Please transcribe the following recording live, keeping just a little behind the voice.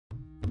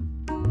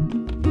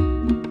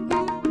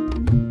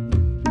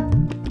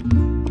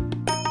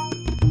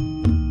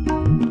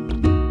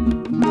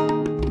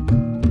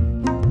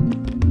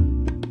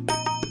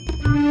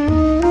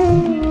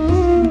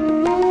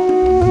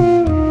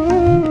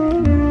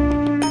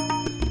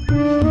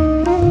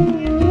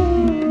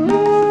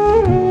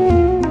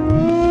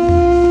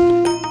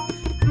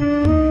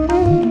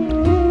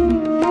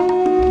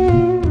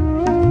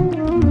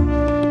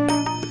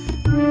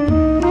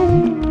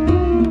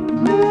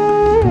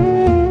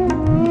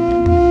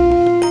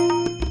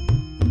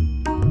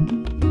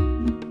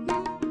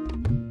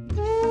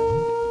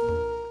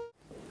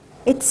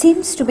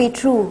seems to be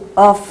true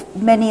of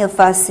many of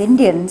us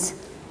Indians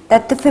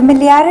that the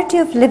familiarity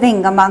of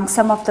living among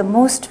some of the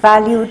most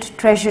valued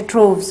treasure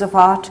troves of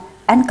art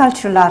and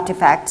cultural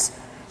artifacts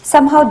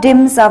somehow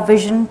dims our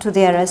vision to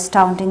their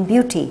astounding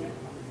beauty,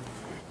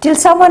 till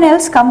someone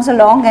else comes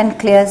along and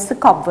clears the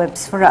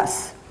cobwebs for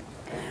us.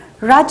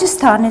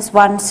 Rajasthan is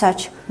one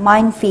such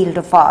minefield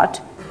of art,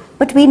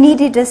 but we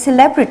needed a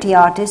celebrity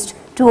artist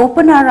to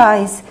open our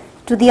eyes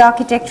to the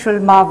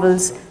architectural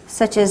marvels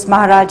such as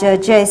Maharaja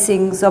Jai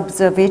Singh's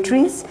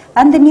observatories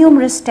and the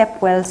numerous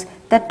stepwells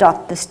that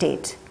dot the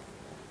state.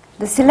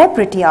 The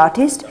celebrity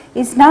artist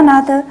is none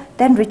other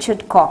than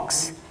Richard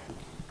Cox,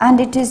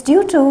 and it is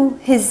due to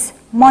his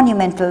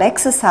monumental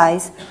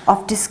exercise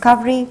of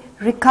discovery,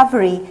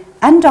 recovery,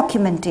 and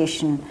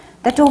documentation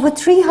that over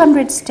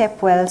 300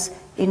 stepwells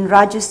in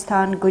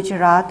Rajasthan,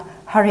 Gujarat,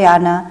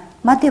 Haryana,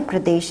 Madhya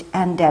Pradesh,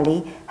 and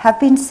Delhi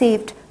have been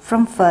saved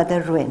from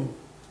further ruin.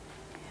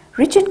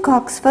 Richard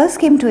Cox first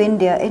came to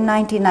India in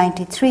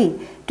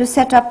 1993 to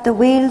set up the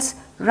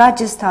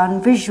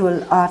Wales-Rajasthan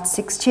Visual Arts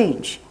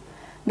Exchange.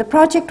 The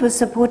project was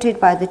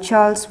supported by the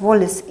Charles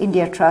Wallace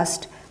India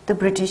Trust, the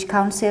British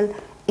Council,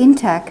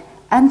 INTAC,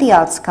 and the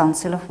Arts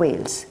Council of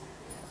Wales.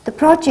 The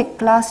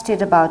project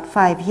lasted about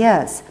 5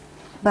 years,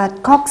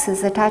 but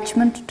Cox's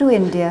attachment to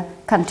India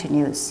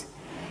continues.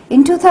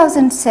 In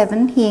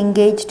 2007, he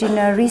engaged in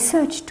a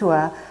research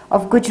tour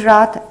of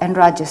Gujarat and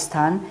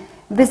Rajasthan,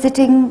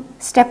 visiting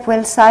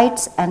stepwell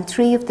sites and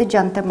 3 of the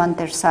Jantar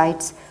Mantar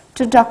sites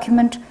to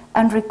document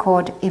and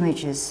record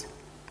images.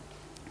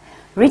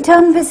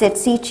 Return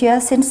visits each year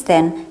since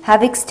then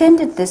have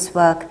extended this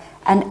work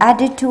and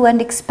added to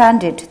and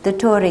expanded the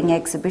touring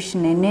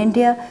exhibition in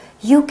India,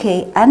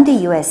 UK, and the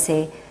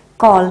USA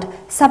called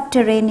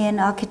Subterranean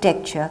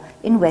Architecture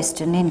in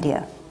Western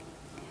India.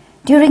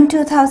 During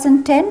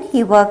 2010,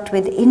 he worked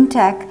with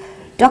INTAC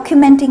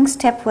documenting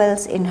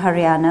stepwells in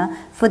Haryana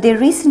for their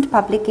recent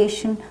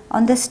publication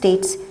on the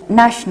state's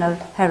national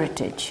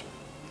heritage.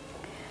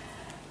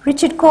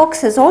 Richard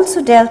Cox has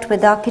also dealt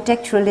with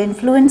architectural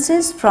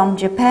influences from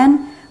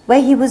Japan,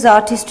 where he was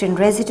artist in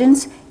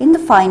residence in the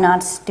Fine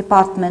Arts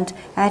Department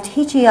at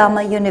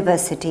Hichiyama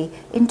University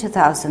in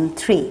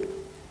 2003.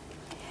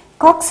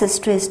 Cox's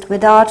tryst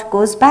with art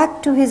goes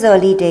back to his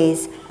early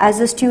days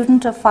as a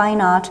student of fine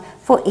art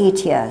for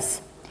 8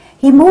 years.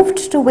 He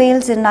moved to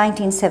Wales in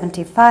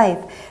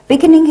 1975,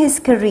 beginning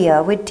his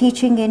career with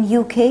teaching in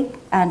UK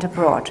and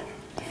abroad.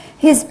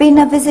 He has been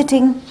a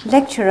visiting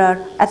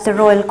lecturer at the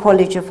Royal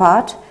College of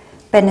Art,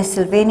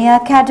 Pennsylvania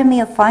Academy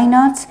of Fine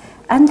Arts,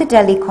 and the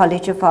Delhi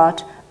College of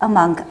Art,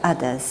 among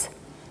others.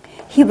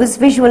 He was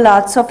Visual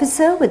Arts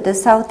Officer with the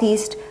South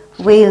East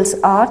Wales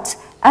Arts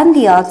and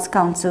the Arts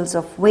Councils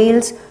of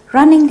Wales,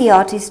 running the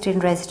Artist in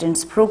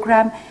Residence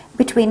program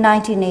between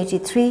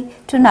 1983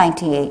 to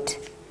 98.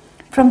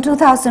 From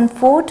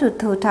 2004 to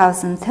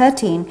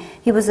 2013,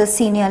 he was a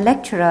senior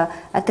lecturer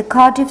at the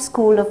Cardiff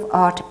School of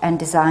Art and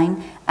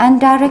Design and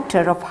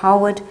director of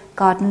Howard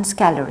Gardens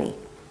Gallery.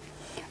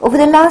 Over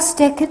the last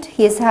decade,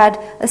 he has had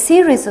a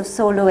series of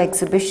solo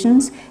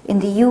exhibitions in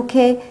the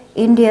UK,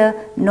 India,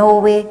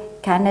 Norway,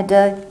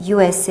 Canada,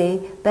 USA,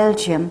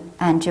 Belgium,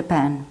 and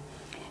Japan.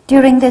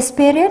 During this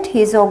period, he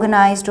has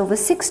organized over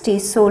 60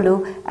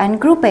 solo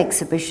and group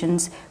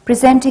exhibitions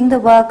presenting the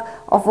work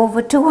of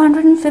over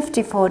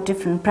 254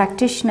 different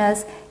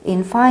practitioners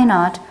in fine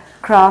art,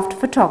 craft,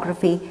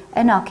 photography,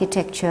 and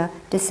architecture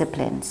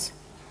disciplines.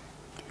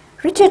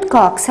 Richard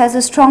Cox has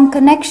a strong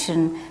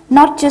connection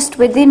not just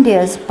with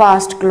India's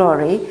past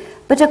glory,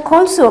 but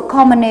also a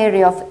common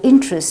area of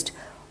interest,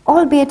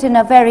 albeit in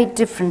a very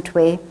different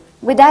way,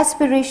 with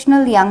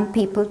aspirational young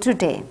people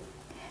today.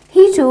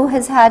 He too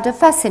has had a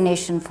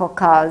fascination for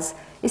cars,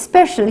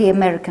 especially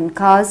American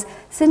cars,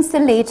 since the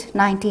late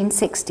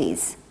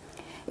 1960s.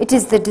 It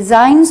is the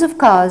designs of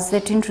cars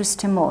that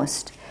interest him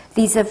most.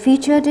 These are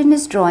featured in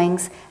his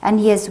drawings, and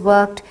he has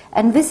worked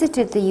and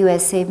visited the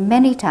USA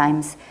many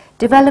times,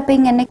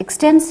 developing an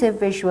extensive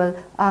visual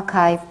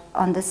archive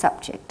on the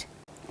subject.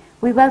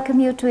 We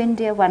welcome you to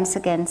India once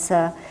again,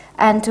 sir,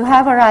 and to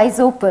have our eyes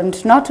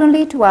opened not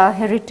only to our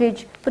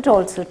heritage, but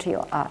also to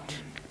your art.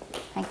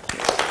 Thank you.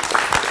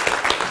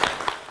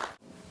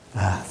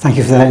 Thank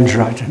you for that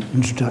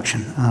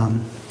introduction.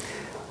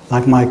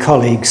 Like my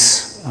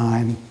colleagues,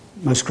 I'm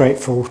most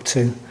grateful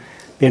to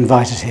be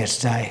invited here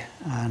today,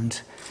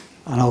 and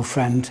an old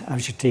friend,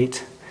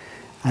 Avtarjeet,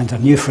 and a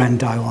new friend,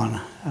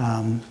 Daiwan.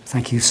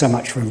 Thank you so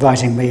much for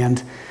inviting me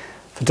and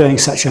for doing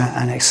such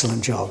an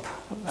excellent job.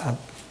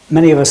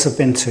 Many of us have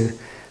been to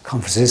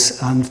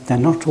conferences, and they're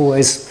not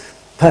always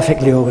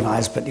perfectly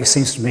organised, but it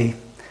seems to me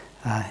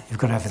you've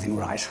got everything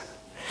right.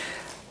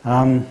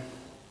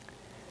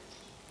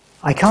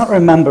 I can't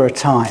remember a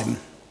time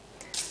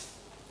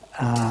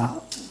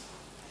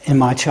in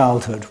my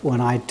childhood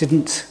when I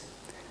didn't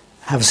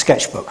have a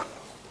sketchbook.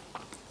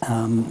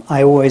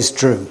 I always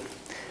drew.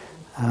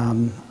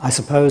 I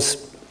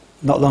suppose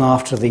not long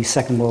after the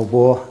Second World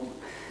War,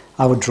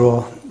 I would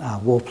draw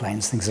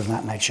warplanes, things of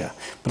that nature.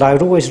 But I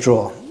would always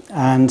draw.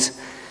 And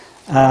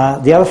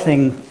the other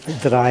thing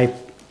that I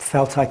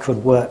felt I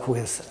could work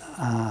with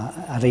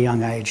at a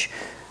young age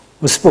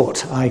was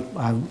sport. I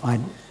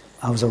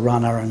was a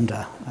runner and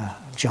a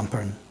jumper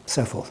and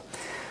so forth.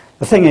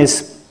 The thing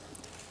is,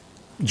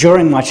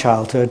 during my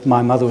childhood,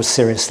 my mother was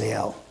seriously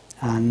ill,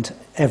 and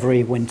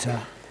every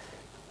winter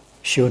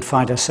she would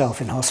find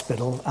herself in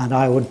hospital, and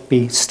I would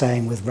be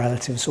staying with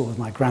relatives or with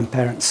my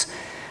grandparents.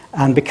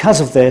 And because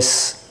of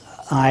this,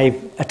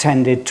 I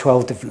attended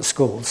 12 different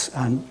schools,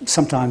 and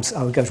sometimes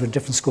I would go to a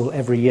different school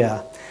every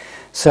year.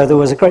 So there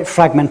was a great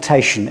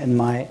fragmentation in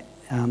my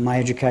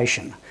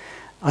education.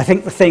 I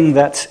think the thing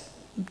that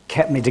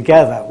kept me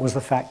together was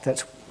the fact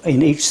that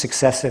in each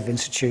successive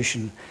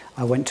institution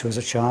I went to as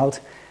a child,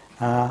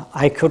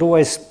 I could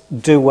always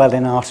do well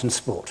in art and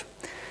sport.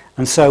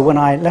 And so when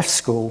I left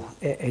school,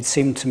 it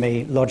seemed to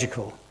me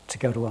logical to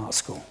go to art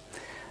school.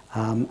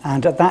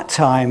 And at that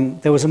time,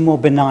 there was a more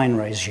benign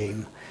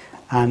regime,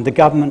 and the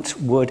government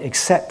would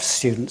accept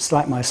students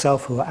like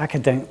myself who were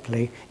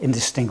academically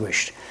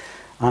undistinguished,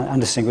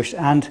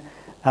 and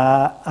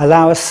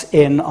allow us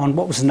in on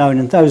what was known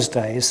in those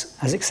days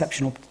as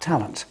exceptional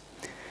talent.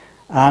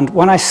 And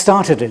when I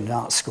started in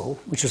art school,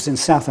 which was in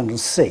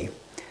Southend-on-Sea,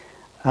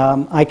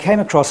 I came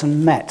across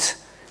and met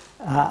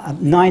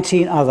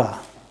 19 other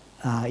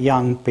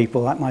young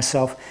people like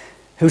myself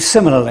who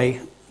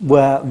similarly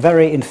were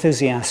very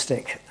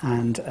enthusiastic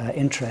and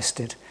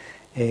interested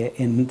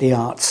in the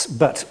arts,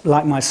 but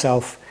like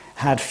myself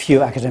had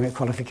few academic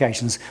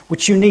qualifications,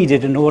 which you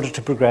needed in order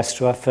to progress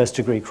to a first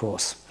degree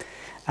course.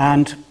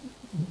 And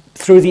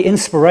through the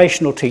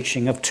inspirational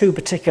teaching of two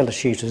particular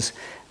tutors,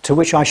 to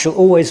which I shall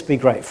always be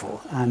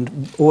grateful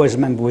and always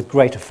remember with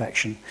great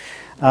affection,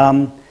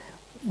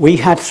 we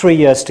had 3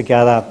 years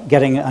together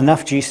getting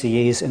enough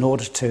GCEs in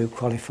order to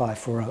qualify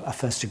for a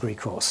first degree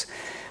course.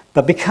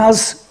 But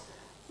because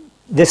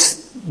of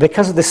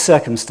this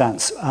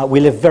circumstance,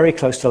 we live very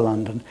close to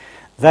London.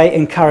 They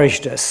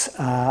encouraged us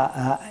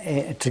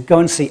to go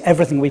and see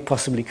everything we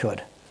possibly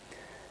could.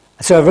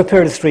 So over a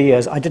period of 3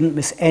 years, I didn't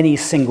miss any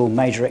single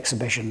major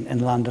exhibition in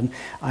London.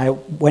 I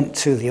went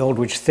to the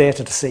Aldwych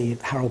Theatre to see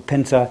Harold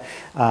Pinter.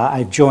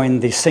 I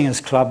joined the Singers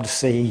Club to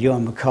see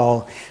Ewan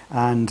MacColl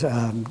and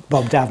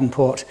Bob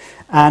Davenport.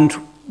 And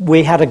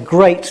we had a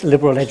great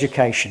liberal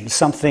education,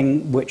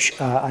 something which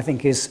I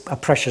think is a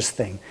precious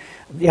thing.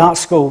 The art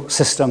school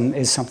system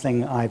is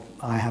something I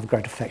have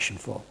great affection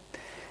for.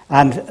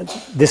 And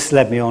this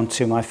led me on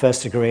to my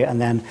first degree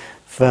and then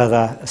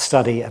further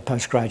study a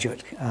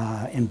postgraduate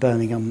in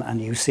Birmingham and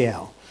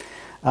UCL.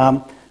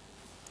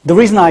 The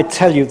reason I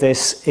tell you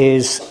this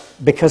is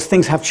because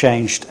things have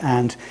changed,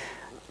 and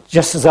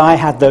just as I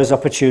had those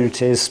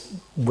opportunities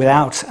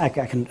without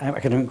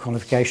academic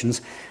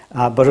qualifications,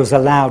 but was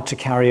allowed to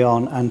carry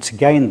on and to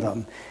gain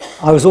them,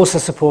 I was also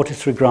supported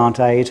through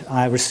grant aid.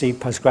 I received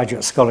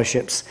postgraduate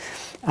scholarships,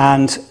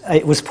 and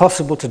it was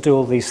possible to do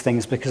all these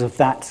things because of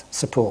that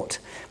support,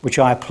 which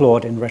I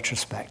applaud in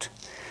retrospect.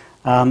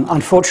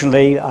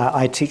 Unfortunately,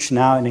 I teach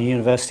now in a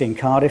university in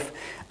Cardiff,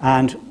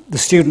 and the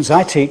students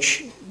I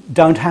teach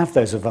don't have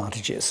those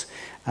advantages.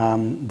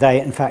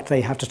 In fact,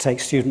 they have to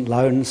take student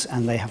loans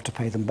and they have to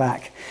pay them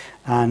back.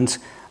 And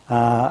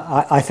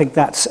I think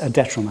that's a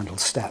detrimental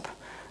step.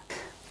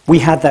 We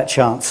had that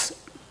chance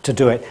to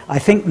do it. I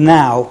think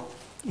now,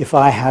 if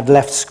I had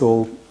left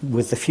school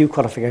with the few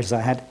qualifications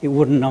I had, it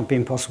wouldn't have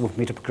been possible for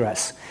me to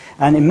progress.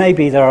 And it may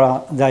be there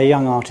are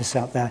young artists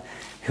out there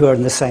who are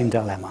in the same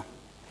dilemma.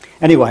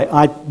 Anyway,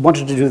 I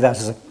wanted to do that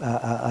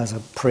as a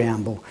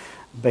preamble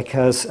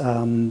because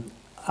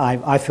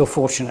I feel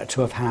fortunate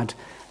to have had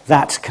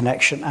that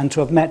connection and to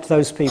have met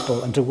those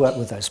people and to work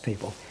with those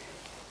people.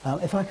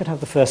 If I could have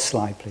the first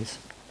slide, please.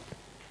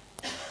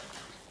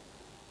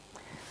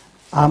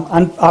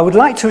 And I would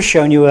like to have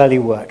shown you early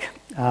work.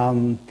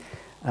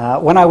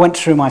 When I went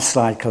through my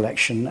slide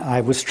collection,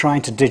 I was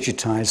trying to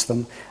digitize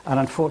them, and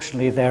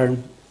unfortunately they're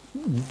in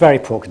very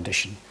poor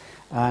condition.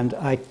 And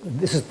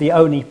this is the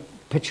only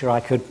picture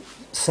I could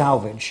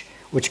salvage,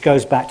 which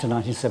goes back to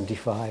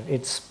 1975.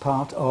 It's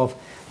part of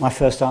my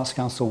first Arts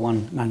Council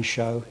one-man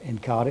show in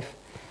Cardiff.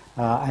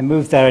 I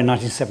moved there in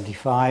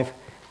 1975,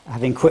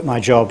 having quit my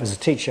job as a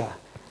teacher,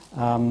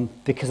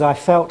 because I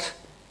felt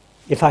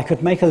if I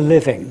could make a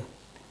living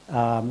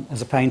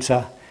as a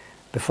painter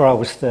before I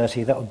was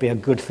 30, that would be a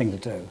good thing to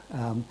do.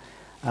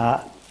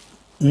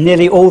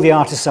 Nearly all the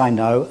artists I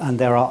know, and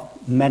there are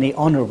many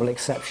honourable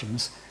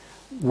exceptions,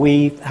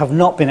 we have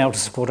not been able to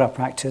support our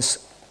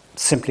practice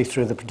simply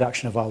through the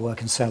production of our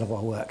work and sale of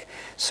our work.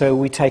 So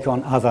we take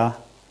on other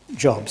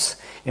jobs.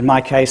 In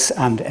my case,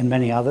 and in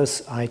many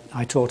others,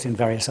 I taught in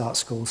various art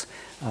schools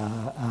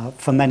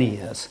for many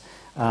years,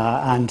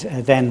 and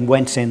then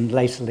went in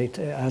lately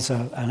as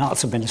an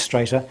arts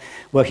administrator,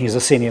 working as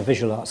a senior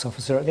visual arts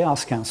officer at the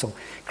Arts Council,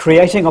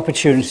 creating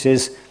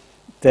opportunities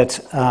that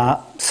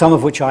some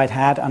of which I'd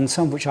had and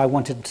some of which I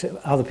wanted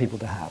other people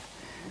to have.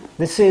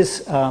 This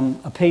is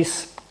a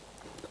piece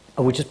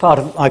which is part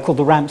of, I call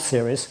the Ramp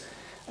series,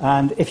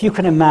 and if you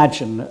can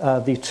imagine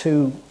the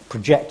two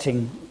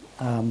projecting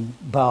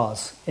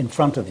bars in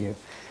front of you,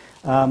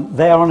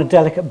 They are on a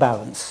delicate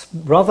balance,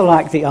 rather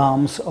like the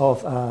arms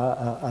of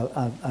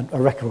a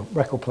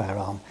record player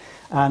arm.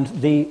 And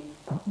the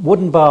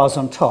wooden bars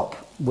on top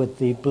with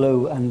the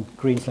blue and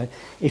green slate,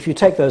 if you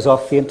take those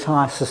off, the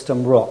entire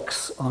system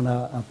rocks on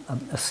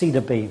a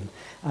cedar beam,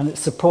 and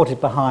it's supported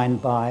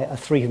behind by a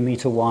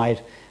 3-meter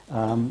wide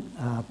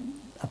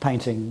a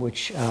painting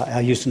which I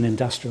used an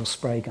industrial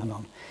spray gun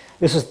on.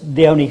 This is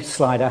the only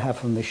slide I have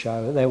from the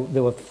show.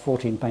 There were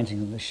 14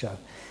 paintings in this show.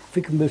 If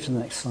we can move to the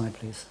next slide,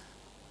 please.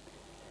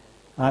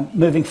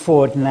 Moving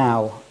forward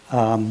now,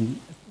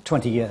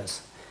 20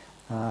 years.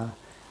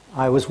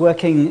 I was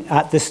working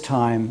at this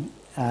time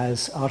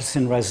as artist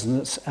in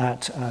residence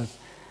at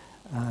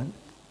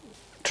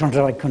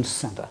Trondheim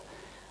Kunstcenter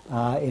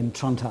in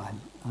Trondheim.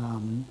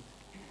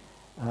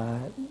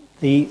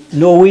 The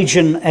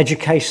Norwegian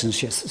education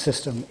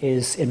system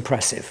is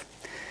impressive.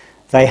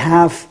 They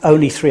have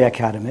only 3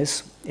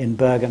 academies in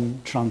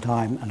Bergen,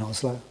 Trondheim and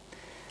Oslo.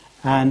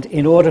 And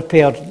in order to be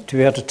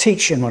able to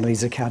teach in one of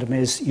these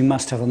academies, you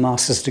must have a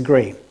master's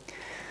degree.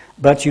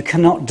 But you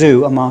cannot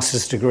do a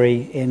master's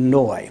degree in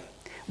Norway,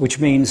 which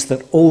means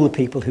that all the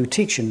people who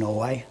teach in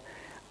Norway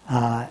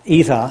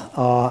either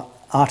are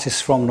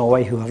artists from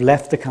Norway who have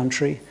left the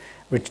country,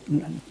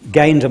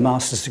 gained a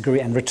master's degree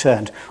and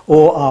returned,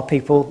 or are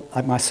people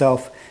like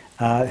myself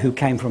who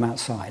came from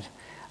outside.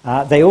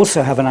 They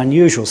also have an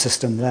unusual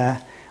system there,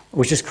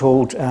 which is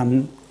called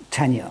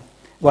tenure.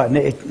 Well,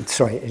 it's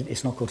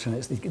not called tenure,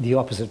 it's the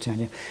opposite of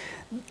tenure.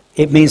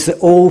 It means that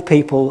all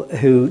people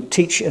who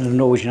teach in a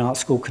Norwegian art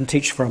school can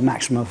teach for a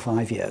maximum of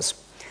 5 years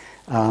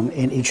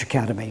in each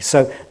academy.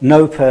 So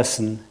no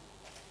person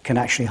can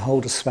actually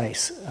hold a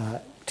space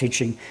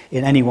teaching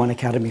in any one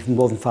academy for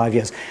more than 5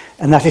 years.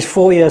 And that is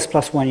 4 years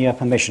plus 1 year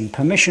permission.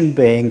 Permission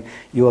being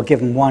you are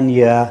given 1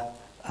 year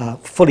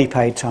fully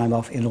paid time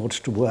off in order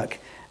to work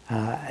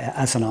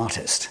as an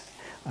artist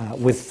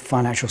with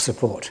financial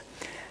support.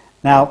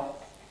 Now,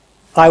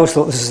 I always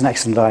thought this was an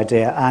excellent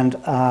idea, and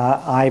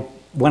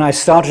when I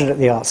started at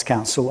the Arts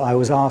Council, I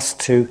was asked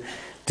to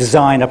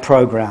design a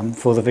program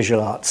for the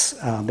visual arts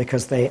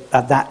because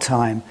at that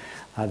time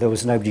there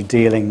was nobody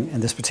dealing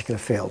in this particular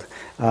field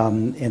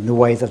in the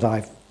way that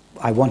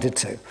I wanted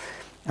to.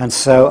 And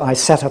so I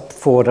set up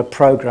forward a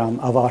program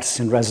of artists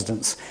in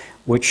residence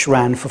which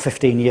ran for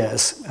 15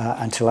 years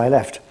until I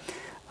left.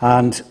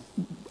 And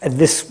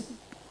this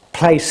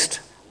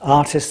placed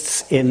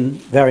artists in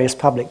various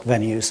public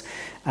venues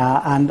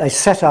and I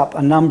set up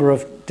a number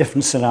of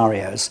different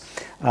scenarios.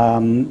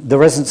 The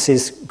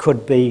residencies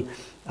could be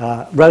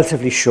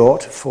relatively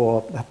short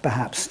for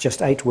perhaps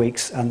just 8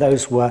 weeks, and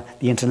those were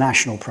the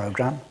international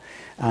program,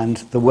 and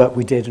the work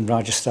we did in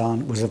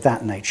Rajasthan was of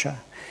that nature.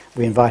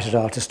 We invited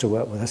artists to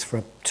work with us for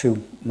a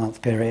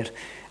 2-month period,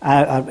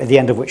 at the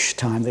end of which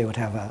time they would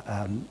have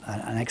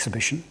an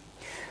exhibition.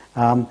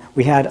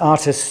 We had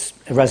artists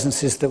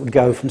residencies that would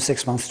go from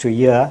 6 months to a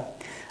year,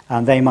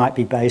 and they might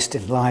be based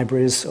in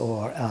libraries,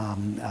 or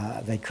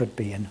they could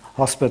be in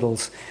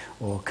hospitals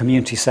or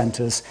community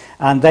centres.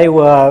 And they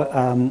were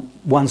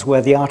ones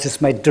where the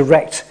artists made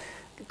direct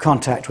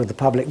contact with the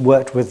public,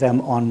 worked with them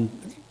on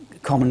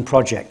common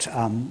project,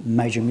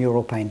 major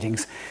mural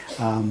paintings,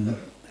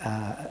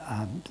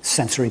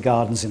 sensory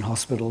gardens in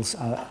hospitals.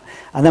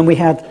 And then we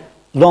had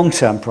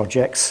long-term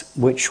projects,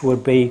 which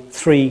would be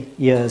 3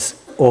 years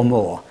or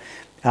more.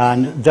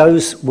 And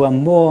those were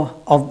more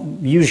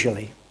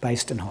usually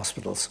based in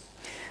hospitals.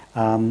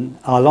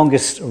 Our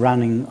longest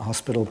running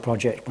hospital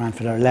project ran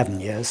for 11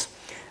 years,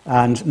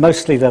 and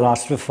mostly they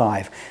lasted for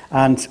 5.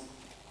 And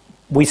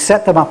we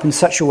set them up in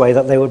such a way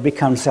that they would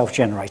become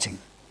self-generating.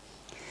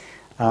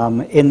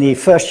 In the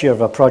first year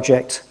of a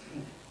project,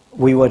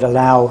 we would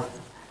allow,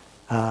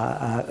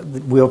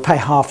 we would pay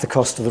half the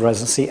cost of the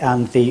residency,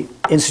 and the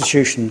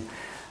institution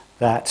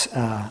that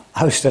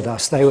hosted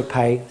us, they would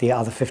pay the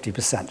other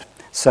 50%.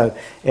 So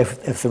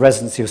if the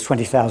residency was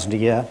 20,000 a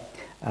year,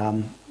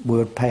 we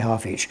would pay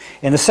half each.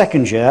 In the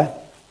second year,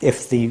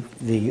 if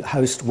the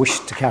host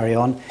wished to carry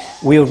on,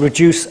 we would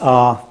reduce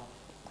our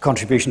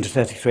contribution to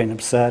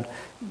 33%,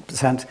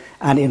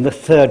 and in the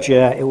third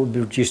year it would be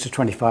reduced to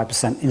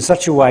 25%, in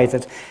such a way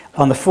that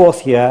on the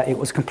fourth year it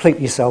was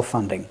completely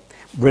self-funding,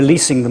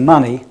 releasing the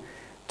money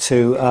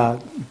to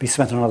be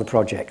spent on other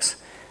projects.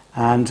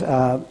 And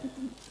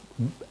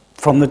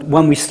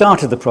when we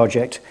started the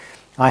project,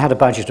 I had a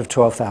budget of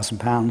 £12,000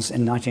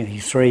 in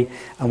 1983,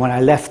 and when I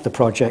left the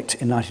project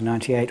in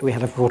 1998, we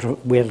had a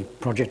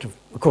project of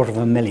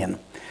 £250,000.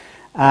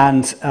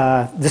 And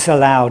this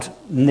allowed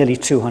nearly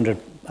 200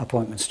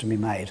 appointments to be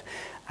made.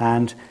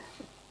 And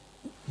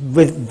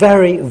with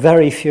very,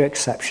 very few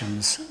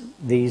exceptions,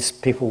 these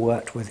people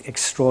worked with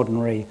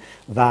extraordinary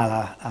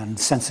valour and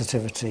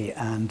sensitivity,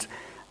 and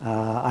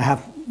I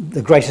have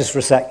the greatest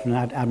respect and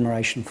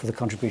admiration for the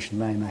contribution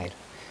they made.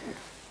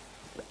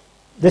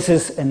 This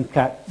is, in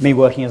fact, me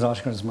working as art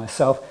critics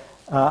myself.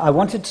 I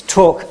wanted to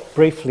talk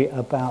briefly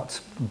about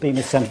being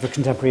a Centre for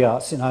Contemporary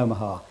Arts in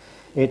Omaha.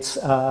 It's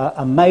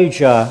a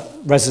major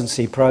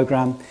residency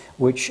program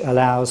which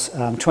allows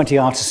 20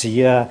 artists a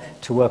year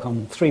to work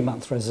on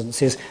 3-month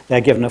residencies.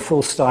 They're given a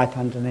full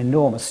stipend, an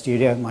enormous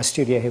studio. My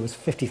studio here was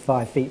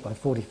 55 feet by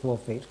 44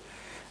 feet.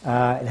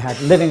 It had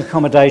living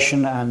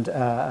accommodation,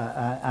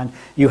 and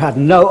you had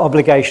no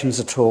obligations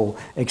at all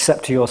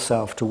except to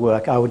yourself to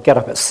work. I would get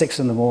up at 6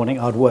 in the morning,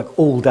 I'd work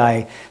all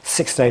day,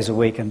 6 days a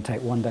week, and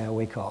take 1 day a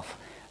week off,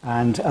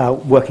 and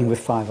working with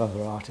 5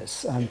 other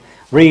artists. And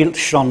Ril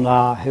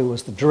Shonla, who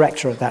was the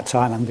director at that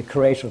time and the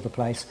creator of the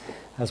place,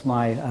 has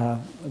my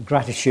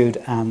gratitude,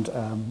 and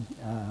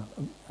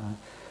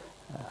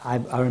I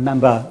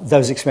remember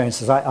those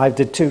experiences. I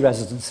did 2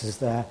 residencies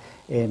there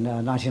in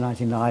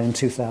 1999 and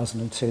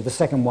 2002. The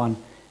second one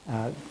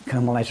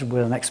culminated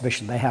with an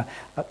exhibition. They have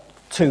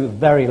 2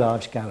 very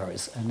large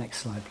galleries. Next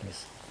slide,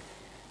 please.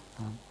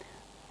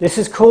 This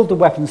is called the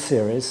Weapon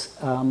Series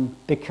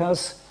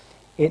because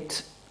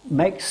it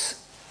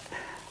makes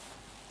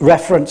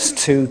reference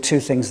to 2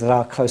 things that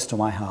are close to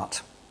my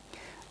heart.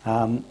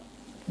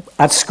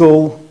 At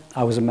school,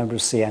 I was a member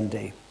of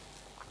CND.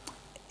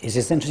 It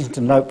is interesting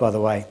to note, by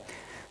the way,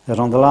 that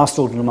on the last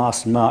Alderman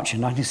Marston March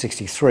in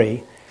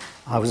 1963,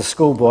 I was a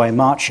schoolboy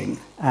marching,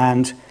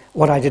 and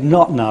what I did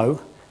not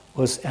know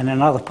was, in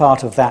another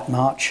part of that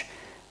march,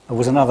 I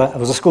was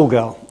a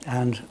schoolgirl,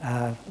 and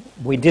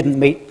we didn't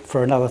meet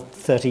for another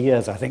 30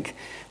 years, I think,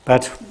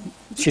 but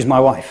she's my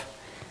wife,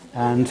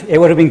 and it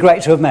would have been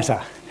great to have met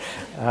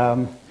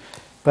her.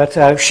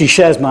 But she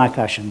shares my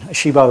passion.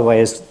 She, by the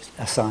way, is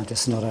a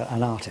scientist, not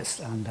an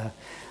artist, and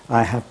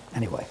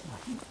anyway,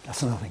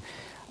 that's another thing.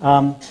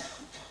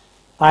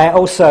 I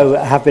also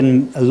have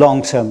been a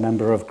long-term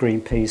member of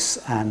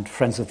Greenpeace and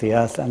Friends of the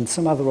Earth and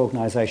some other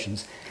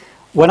organisations.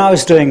 When I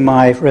was doing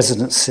my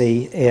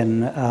residency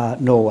in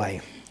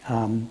Norway,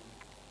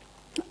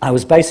 I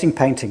was basing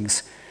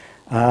paintings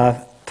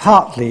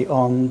partly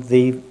on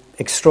the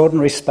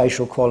extraordinary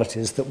spatial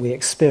qualities that we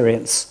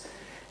experience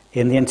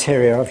in the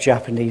interior of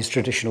Japanese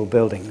traditional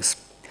buildings.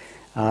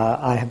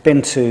 I have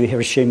been to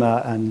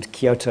Hiroshima and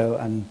Kyoto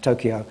and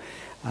Tokyo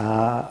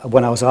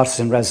when I was artist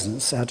in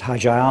residence at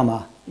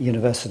Hajiyama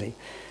University,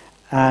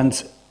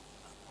 and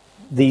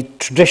the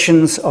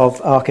traditions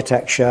of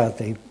architecture,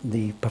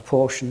 the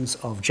proportions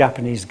of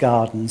Japanese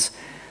gardens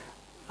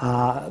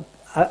are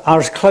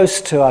as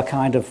close to a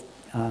kind of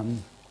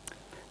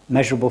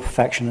measurable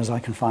perfection as I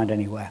can find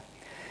anywhere.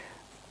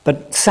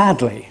 But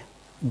sadly,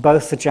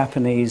 both the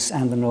Japanese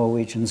and the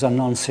Norwegians are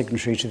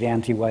non-signatory to the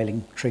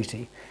Anti-Whaling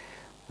Treaty,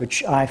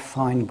 which I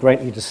find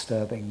greatly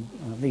disturbing.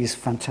 These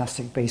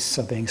fantastic beasts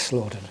are being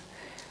slaughtered.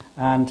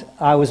 And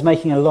I was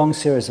making a long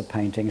series of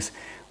paintings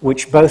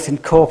which both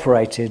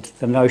incorporated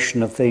the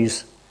notion of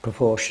these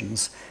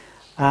proportions.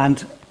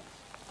 And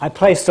I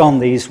placed on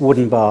these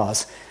wooden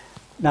bars.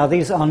 Now,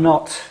 these are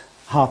not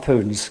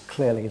harpoons,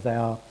 clearly. They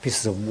are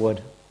pieces of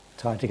wood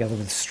tied together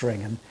with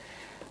string,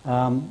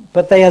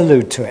 but they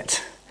allude to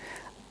it.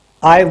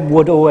 I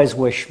would always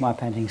wish my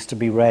paintings to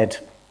be read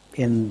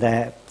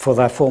for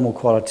their formal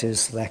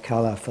qualities, their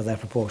colour, for their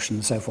proportion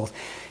and so forth.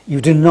 You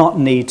do not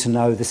need to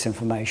know this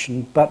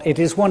information, but it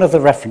is one of the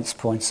reference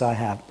points I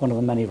have, one of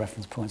the many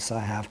reference points I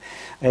have.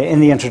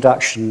 In the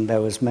introduction, there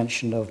was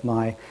mention of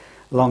my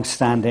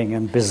long-standing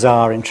and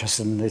bizarre interest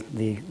in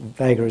the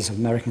vagaries of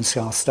American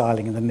style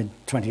styling in the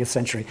mid-20th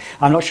century.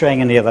 I'm not showing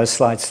any of those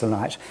slides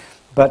tonight,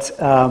 but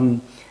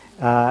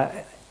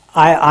I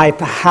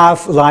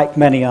have, like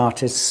many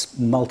artists,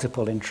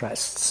 multiple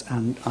interests,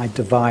 and I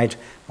divide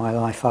my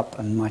life up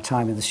and my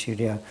time in the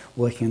studio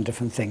working on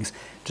different things.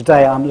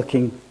 Today I'm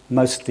looking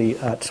mostly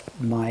at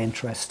my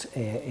interest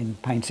in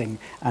painting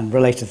and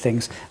related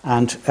things,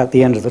 and at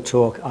the end of the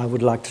talk I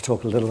would like to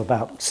talk a little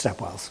about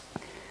stepwells.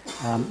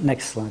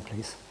 Next slide,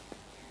 please.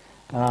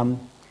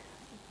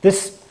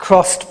 This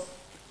crossed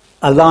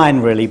a line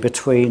really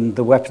between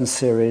the Weapon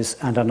series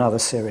and another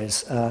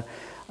series.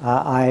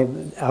 I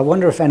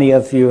wonder if any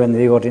of you in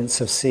the audience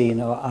have seen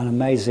an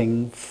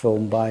amazing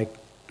film by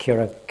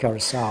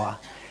Kurosawa.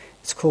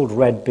 It's called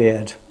Red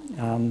Beard.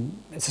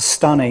 It's a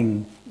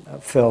stunning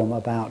film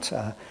about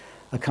a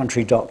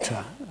country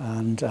doctor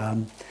and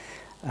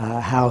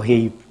how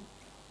he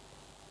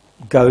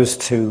goes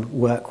to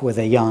work with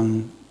a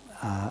young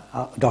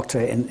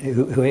doctor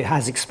who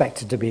has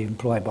expected to be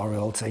employed by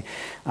royalty,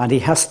 and he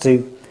has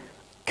to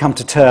come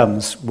to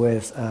terms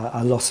with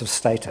a loss of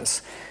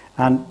status.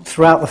 And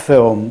throughout the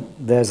film,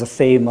 there's a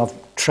theme of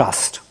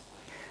trust.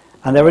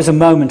 And there is a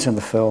moment in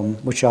the film,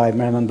 which I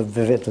remember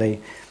vividly,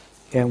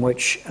 in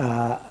which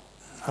a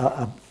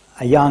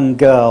young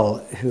girl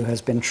who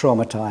has been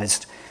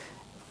traumatized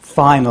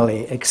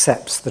finally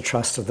accepts the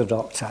trust of the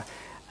doctor.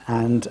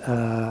 And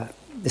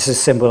this is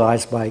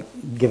symbolized by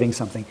giving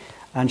something.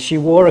 And she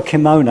wore a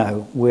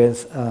kimono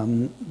with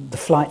the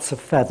flights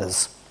of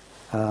feathers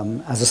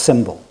as a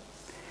symbol.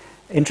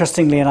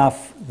 Interestingly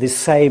enough, this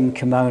same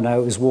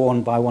kimono is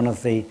worn by one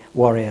of the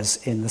warriors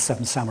in The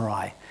Seven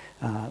Samurai,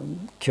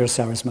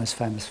 Kurosawa's most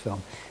famous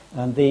film.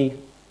 And the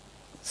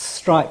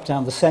stripe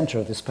down the center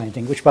of this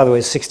painting, which by the way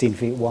is 16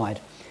 feet wide,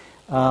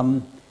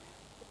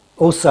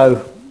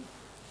 also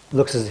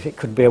looks as if it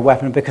could be a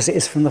weapon because it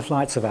is from the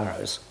flights of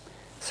arrows.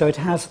 So it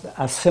has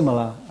a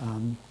similar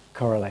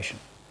correlation.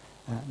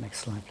 Next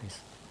slide, please.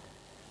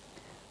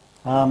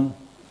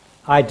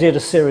 I did a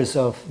series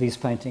of these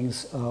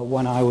paintings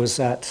when I was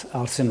at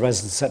Arts in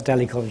Residence at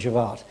Delhi College of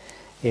Art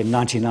in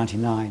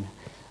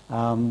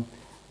 1999.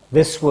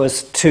 This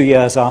was 2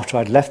 years after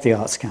I'd left the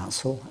Arts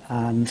Council,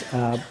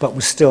 but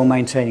was still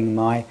maintaining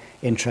my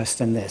interest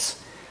in this.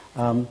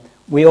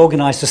 We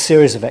organised a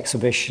series of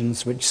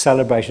exhibitions which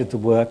celebrated the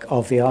work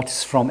of the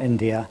artists from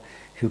India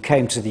who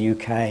came to the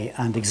UK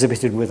and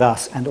exhibited with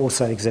us and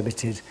also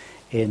exhibited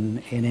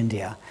in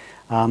India.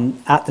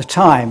 At the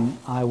time,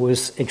 I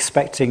was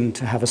expecting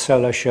to have a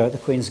solo show at the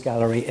Queen's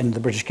Gallery in the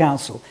British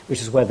Council,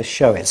 which is where the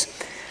show is.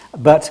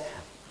 But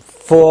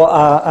for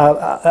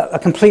a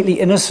completely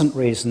innocent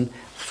reason,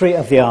 3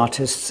 of the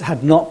artists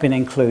had not been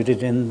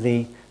included in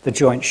the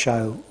joint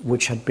show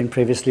which had been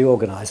previously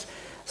organised.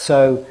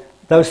 So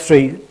those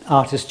 3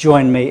 artists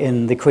joined me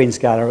in the Queen's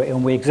Gallery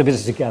and we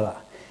exhibited together.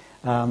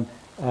 And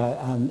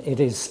it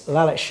is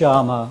Lalit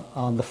Sharma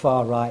on the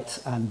far right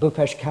and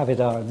Bhupesh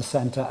Kavidar in the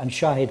centre and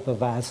Shahid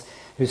Bavaz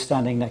who's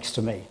standing next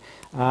to me.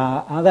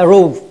 And they're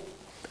all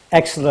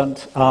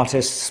excellent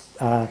artists.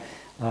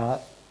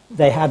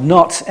 They had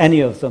not,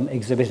 any of them,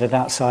 exhibited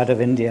outside of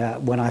India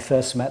when I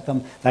first met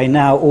them. They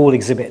now all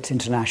exhibit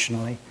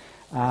internationally.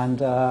 And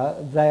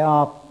they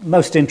are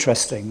most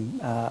interesting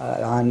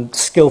and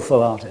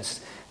skillful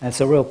artists. And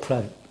it's a real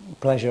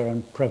pleasure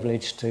and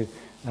privilege to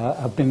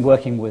have been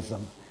working with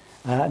them.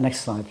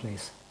 Next slide,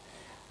 please.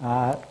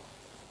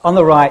 On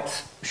the right,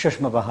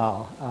 Shushma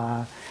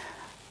Bahal.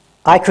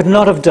 I could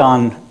not have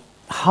done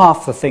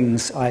half the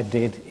things I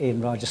did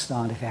in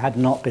Rajasthan if it had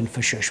not been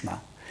for Shushma.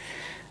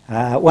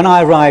 When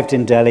I arrived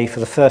in Delhi for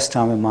the first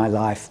time in my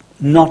life,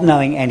 not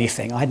knowing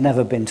anything, I'd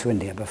never been to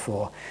India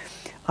before,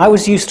 I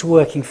was used to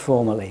working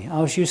formally. I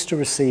was used to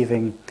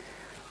receiving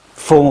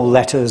formal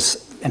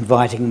letters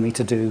inviting me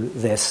to do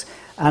this.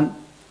 And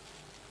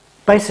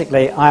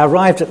basically, I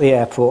arrived at the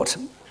airport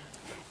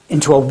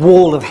into a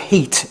wall of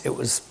heat. It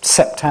was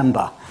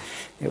September.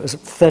 It was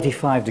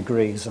 35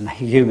 degrees and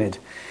humid.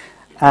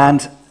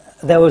 And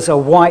there was a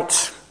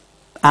white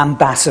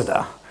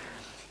ambassador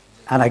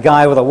and a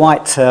guy with a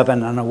white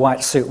turban and a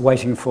white suit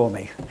waiting for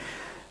me.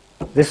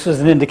 This was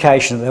an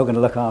indication that they were going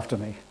to look after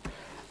me.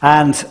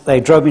 And they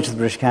drove me to the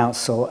British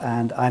Council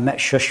and I met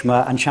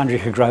Shushma and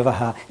Chandrika Grover,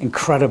 her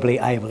incredibly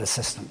able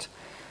assistant.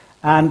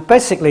 And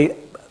basically,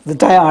 the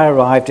day I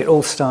arrived, it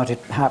all started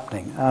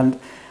happening. And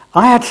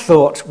I had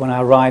thought when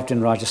I arrived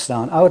in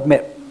Rajasthan, I would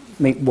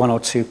meet 1 or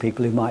 2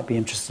 people who might be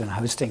interested in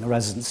hosting a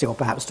residency or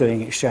perhaps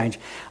doing an exchange.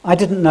 I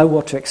didn't know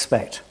what to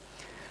expect.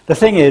 The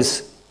thing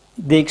is,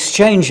 the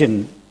exchange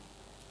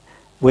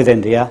with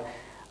India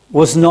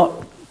was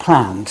not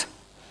planned.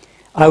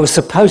 I was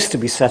supposed to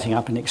be setting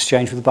up an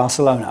exchange with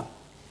Barcelona.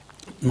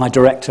 My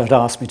director had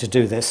asked me to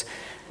do this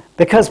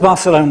because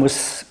Barcelona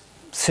was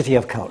city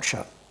of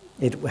culture.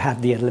 It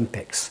had the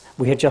Olympics.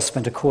 We had just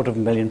spent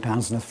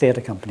 £250,000 on a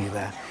theatre company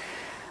there.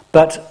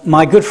 But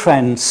my good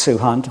friend Sue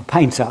Hunt, a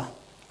painter,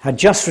 had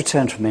just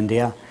returned from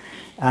India,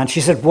 and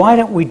she said, why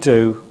don't we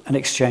do an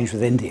exchange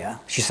with India?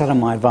 She sat on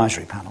my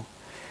advisory panel.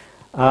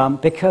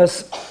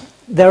 Because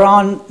there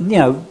are,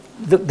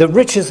 the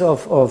riches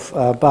of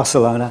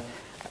Barcelona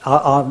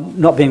are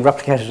not being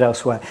replicated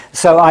elsewhere.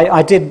 So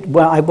I did,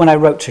 when I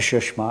wrote to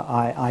Shushma,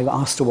 I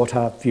asked her what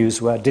her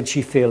views were. Did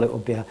she feel it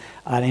would be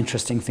an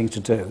interesting thing to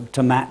do,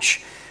 to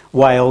match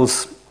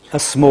Wales, a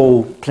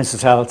small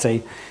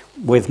principality,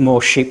 with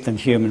more sheep than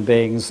human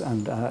beings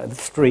and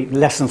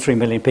less than 3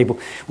 million people,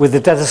 with the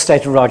desert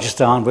state of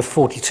Rajasthan with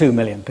 42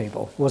 million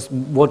people.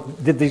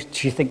 Did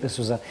she think this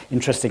was an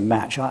interesting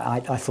match? I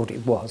thought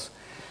it was.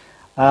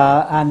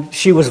 And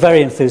she was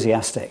very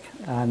enthusiastic,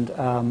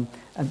 and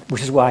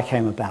which is why I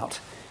came about.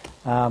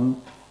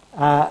 And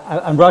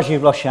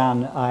Rajiv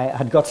Roshan I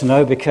had got to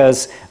know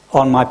because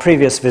on my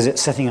previous visit,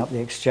 setting up the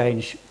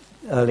exchange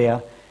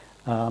earlier,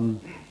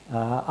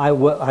 I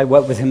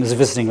worked with him as a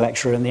visiting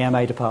lecturer in the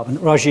MA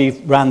department.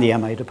 Rajiv ran the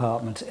MA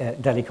department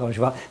at Delhi College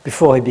of Art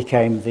before he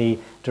became the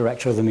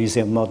director of the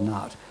Museum of Modern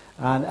Art.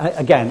 And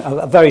again,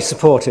 a very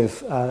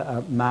supportive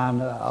man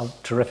of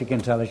terrific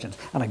intelligence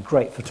and a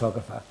great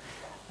photographer.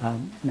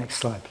 Next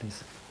slide,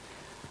 please.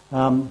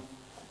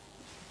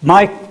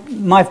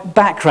 My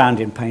background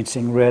in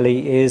painting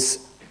really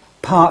is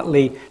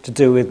partly to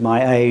do with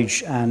my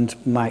age and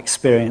my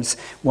experience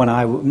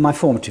my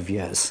formative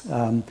years.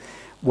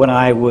 When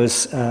I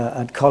was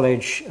at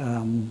college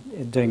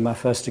doing my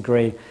first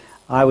degree,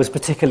 I was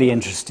particularly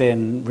interested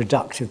in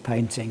reductive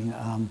painting,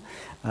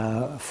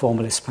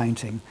 formalist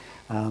painting.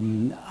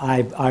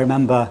 I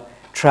remember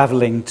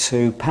travelling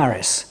to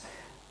Paris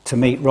to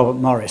meet Robert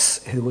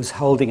Morris, who was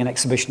holding an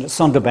exhibition at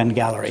Sonderben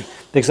Gallery,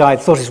 because I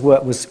thought his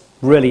work was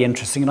really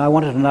interesting and I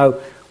wanted to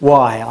know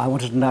why, I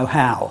wanted to know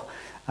how.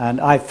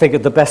 And I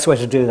figured the best way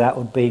to do that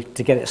would be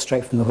to get it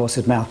straight from the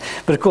horse's mouth.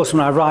 But of course,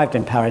 when I arrived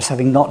in Paris,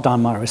 having not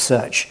done my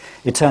research,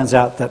 it turns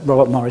out that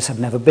Robert Morris had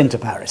never been to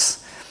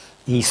Paris.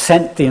 He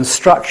sent the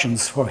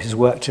instructions for his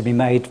work to be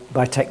made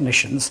by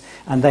technicians,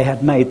 and they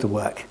had made the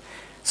work.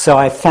 So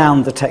I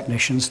found the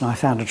technicians and I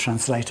found a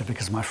translator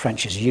because my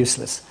French is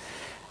useless.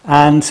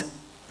 And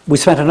we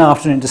spent an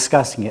afternoon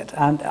discussing it,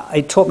 and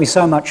it taught me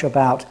so much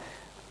about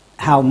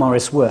how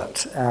Maurice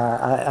worked,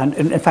 and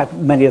in fact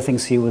many of the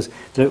things he was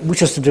doing,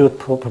 which was to do with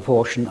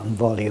proportion and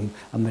volume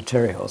and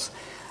materials.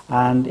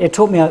 And it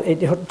taught me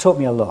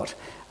a lot.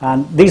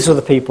 And these were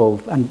the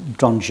people, and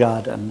Don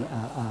Judd, and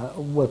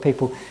were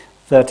people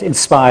that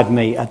inspired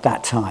me at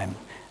that time.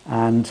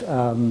 And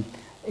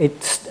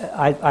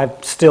I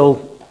still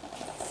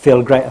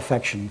feel great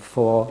affection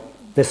for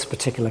this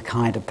particular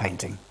kind of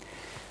painting.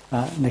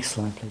 Next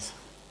slide, please.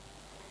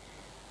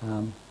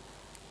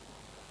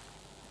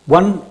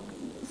 One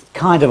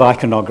kind of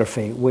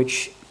iconography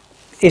which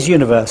is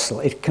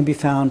universal, it can be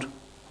found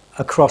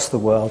across the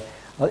world,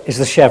 is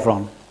the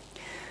chevron.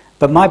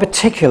 But my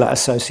particular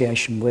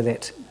association with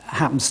it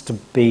happens to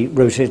be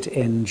rooted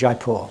in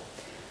Jaipur.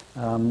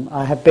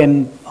 I have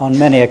been on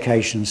many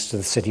occasions to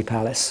the City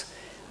Palace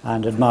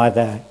and admired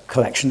their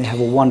collection. They have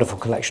a wonderful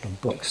collection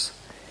of books.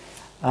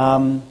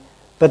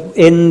 But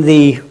in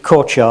the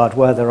courtyard,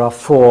 where there are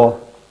 4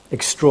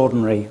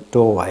 extraordinary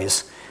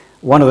doorways,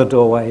 one of the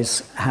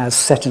doorways has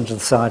set into the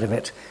side of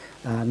it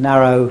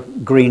narrow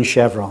green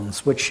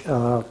chevrons, which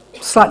are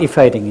slightly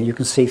fading, and you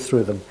can see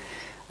through them.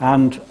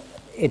 And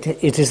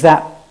it is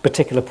that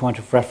particular point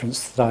of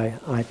reference that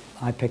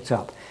I picked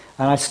up.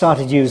 And I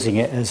started using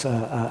it as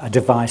a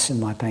device in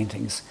my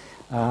paintings.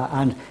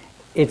 And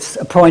it's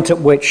a point at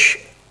which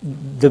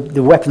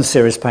the weapon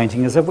series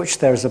paintings, of which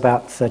there is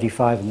about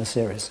 35 in the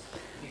series,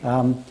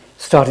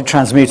 started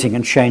transmuting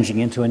and changing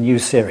into a new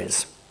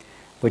series,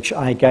 which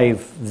I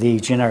gave the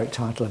generic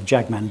title of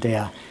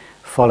Jagmandir,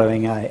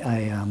 following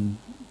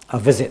a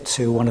visit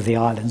to one of the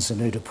islands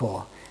in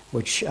Udaipur,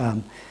 which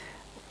at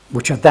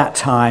that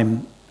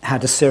time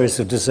had a series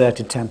of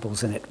deserted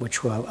temples in it,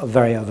 which were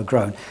very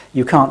overgrown.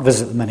 You can't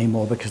visit them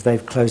anymore because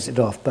they've closed it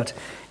off, but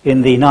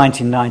in the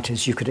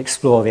 1990s you could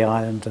explore the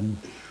island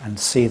and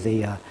see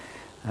the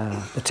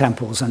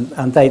temples,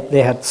 and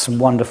they had some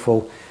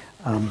wonderful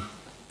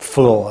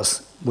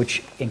floors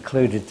which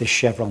included this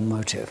chevron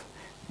motif,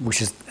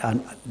 which is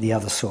the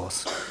other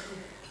source.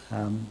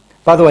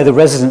 By the way, the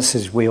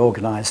residences we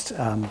organised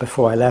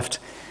before I left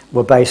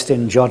were based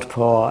in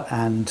Jodhpur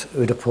and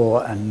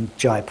Udaipur and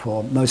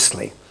Jaipur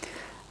mostly.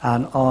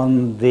 And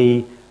on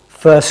the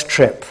first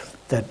trip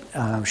that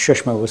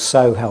Shushma was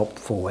so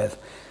helpful with,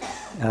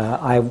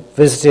 I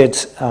visited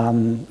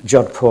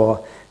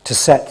Jodhpur to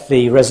set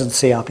the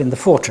residency up in the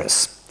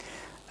fortress.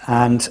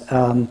 And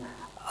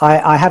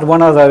I had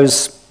one of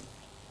those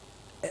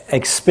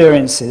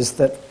experiences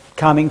that,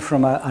 coming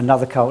from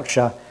another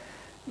culture,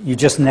 you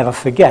just never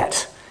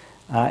forget.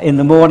 In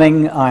the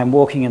morning, I'm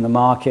walking in the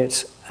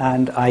market,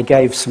 and I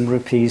gave some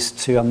rupees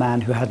to a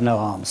man who had no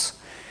arms.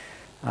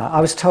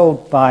 I was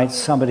told by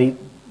somebody,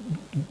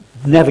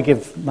 never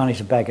give money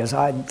to beggars.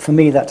 For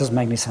me, that doesn't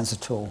make any sense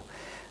at all.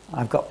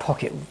 I've got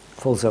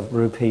pocketfuls of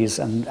rupees,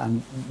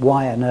 and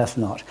why on earth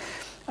not?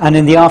 And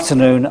in the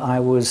afternoon, I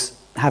was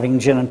having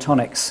gin and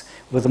tonics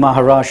with the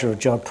Maharaja of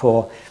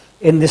Jodhpur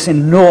in this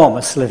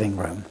enormous living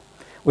room,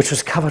 which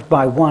was covered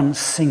by one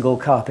single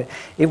carpet.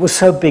 It was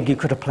so big you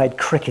could have played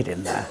cricket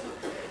in there.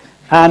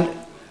 And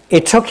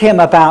it took him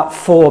about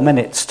 4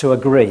 minutes to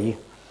agree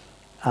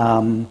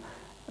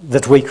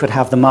that we could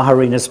have the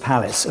Maharina's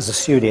Palace as a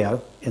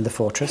studio in the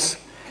fortress.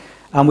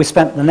 And we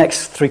spent the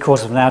next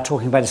 3/4 of an hour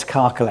talking about his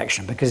car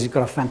collection, because he's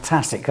got a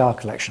fantastic car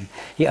collection.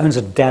 He owns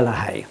a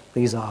Delahaye.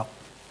 These are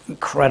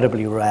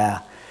incredibly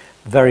rare,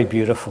 very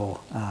beautiful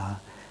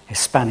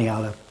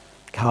Hispaniola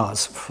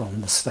cars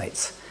from the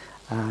States.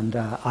 And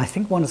I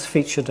think one is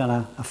featured in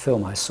a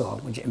film I saw,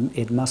 which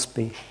it must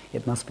be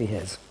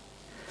his.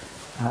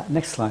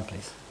 Next slide,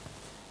 please.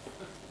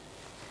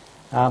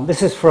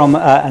 This is from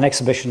an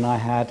exhibition I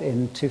had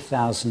in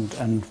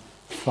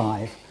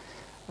 2005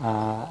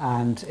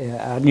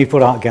 at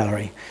Newport Art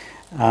Gallery.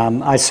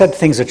 I said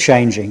things are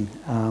changing.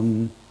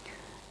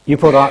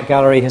 Newport Art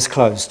Gallery has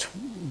closed.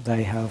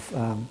 They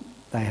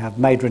have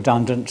made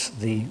redundant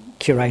the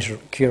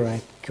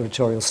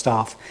curatorial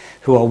staff,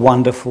 who are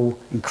wonderful,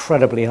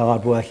 incredibly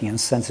hard-working and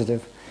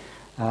sensitive,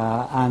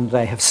 and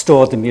they have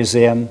stored the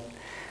museum.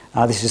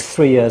 This is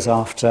 3 years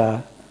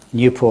after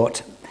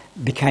Newport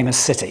became a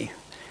city,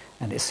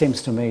 and it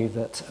seems to me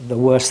that the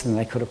worst thing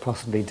they could have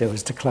possibly done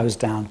is to close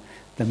down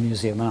the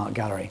museum and art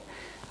gallery.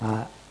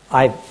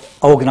 I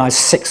organised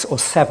 6 or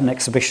 7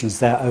 exhibitions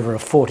there over a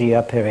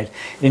 40-year period.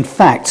 In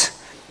fact,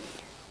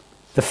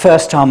 the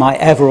first time I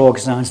ever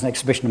organised an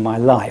exhibition in my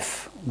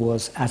life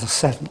was as a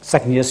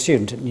second-year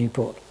student at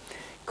Newport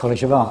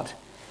College of Art.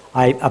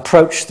 I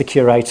approached the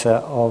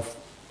curator of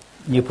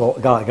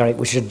Newport Art Gallery,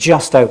 which had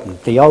just opened.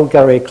 The old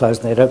gallery had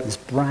closed, and they'd opened this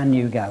brand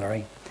new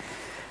gallery.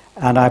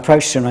 And I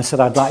approached him and I said,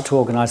 I'd like to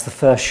organise the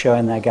first show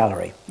in their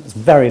gallery. It's a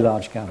very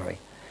large gallery.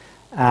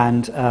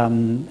 And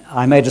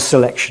I made a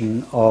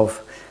selection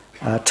of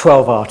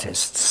 12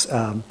 artists.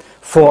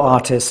 4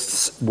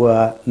 artists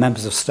were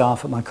members of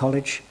staff at my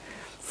college.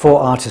 4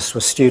 artists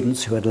were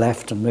students who had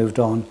left and moved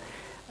on.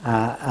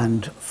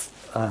 And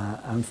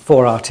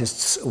 4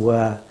 artists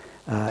were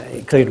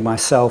including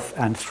myself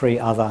and 3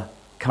 other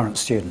current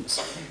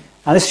students.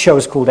 And this show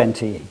is called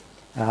NTE,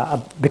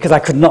 because I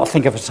could not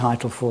think of a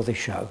title for this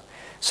show.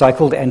 So I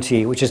called it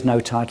NTE, which is No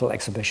Title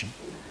Exhibition.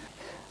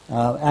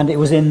 And it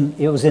was in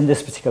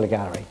this particular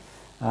gallery.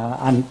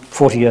 And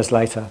 40 years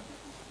later,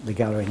 the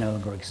gallery no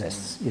longer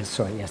exists.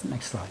 Yes,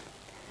 next slide.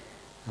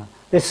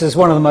 This is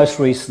one of the most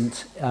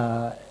recent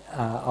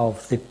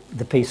of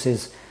the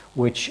pieces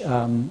which,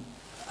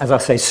 as I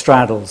say,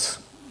 straddles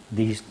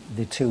the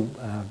 2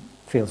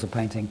 fields of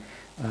painting,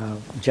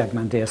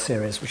 Jagmandir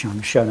series, which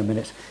I'm shown in a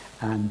minute,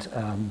 and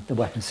the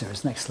weapon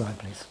series. Next slide,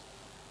 please.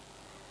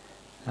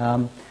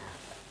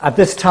 At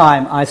this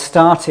time, I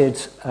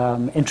started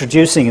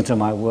introducing into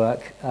my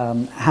work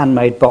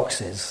handmade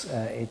boxes.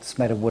 It's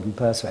made of wooden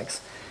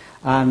perspex.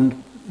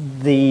 And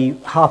the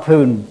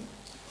harpoon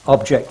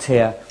object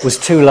here was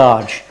too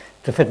large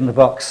to fit in the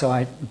box, so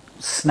I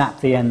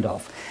snapped the end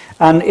off.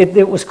 And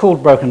it was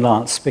called broken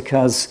lance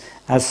because,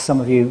 as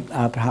some of you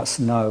perhaps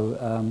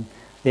know,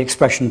 the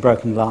expression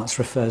broken lance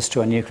refers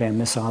to a nuclear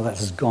missile that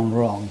has gone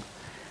wrong.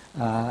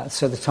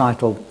 So the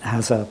title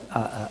has a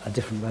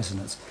different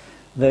resonance.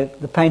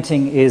 The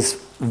painting is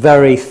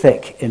very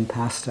thick in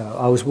pastel.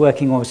 I was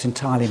working almost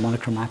entirely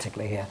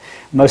monochromatically here,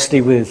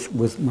 mostly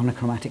with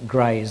monochromatic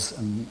greys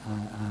and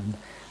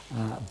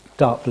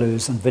dark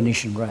blues and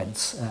Venetian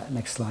reds.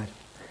 Next slide.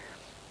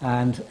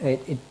 And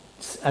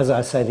as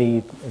I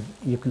say,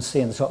 you can see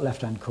in the top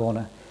left-hand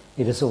corner,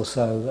 it is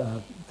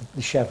also,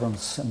 the chevron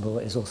symbol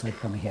is also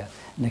coming here.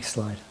 Next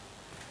slide.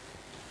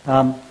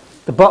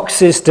 The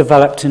boxes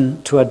developed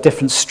into a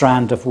different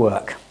strand of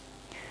work.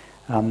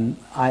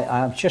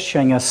 I'm just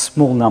showing a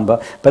small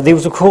number, but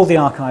these were called the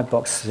Archive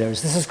Box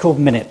series. This is called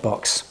Minute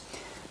Box.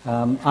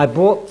 I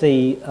bought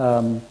the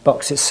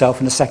box itself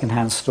in a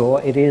second-hand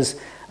store. It is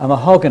a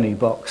mahogany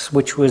box,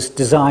 which was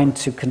designed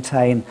to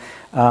contain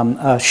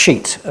a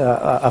sheet,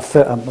 a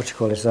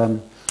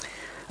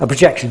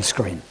projection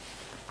screen,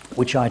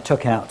 which I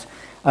took out.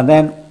 And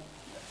then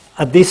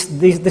this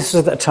was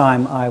at the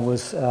time I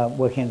was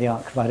working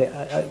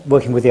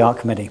with the Art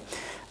Committee.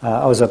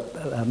 I was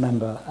a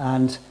member,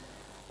 and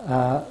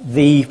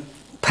the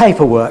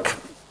paperwork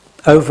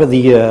over the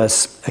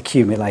years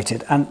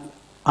accumulated, and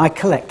I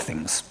collect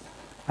things.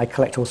 I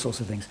collect all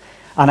sorts of things.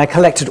 And I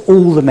collected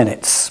all the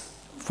minutes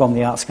from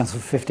the Arts Council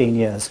for 15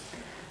 years.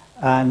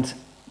 And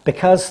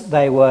because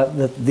they were,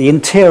 the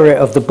interior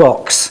of the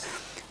box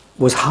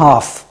was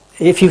half,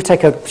 if you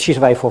take a sheet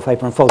of A4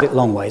 paper and fold it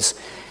long ways,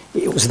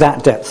 it was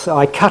that depth. So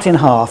I cut in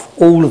half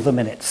all of the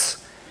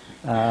minutes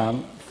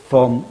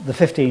from the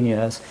 15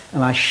 years,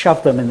 and I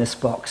shoved them in this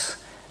box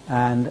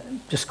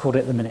and just called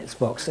it the Minutes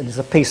Box. And it's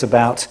a piece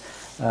about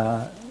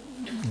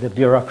the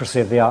bureaucracy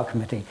of the Art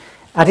Committee.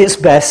 At its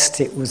best,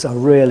 it was a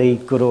really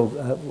good,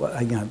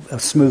 a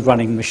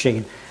smooth-running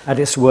machine. At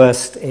its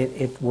worst,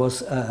 it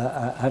was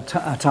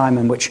a time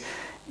in which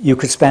you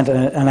could spend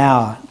an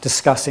hour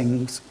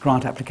discussing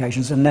grant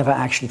applications and never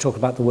actually talk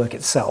about the work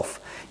itself.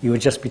 You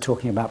would just be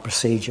talking about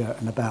procedure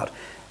and about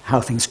how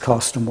things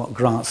cost and what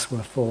grants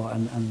were for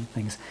and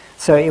things.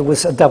 So it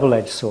was a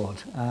double-edged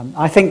sword.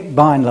 I think,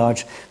 by and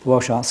large, the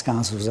Welsh Arts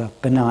Council was a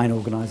benign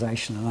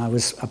organisation, and I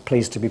was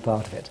pleased to be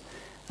part of it.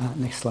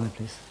 Next slide,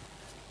 please.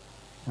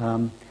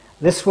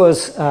 This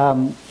was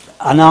an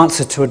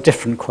answer to a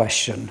different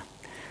question.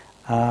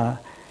 Part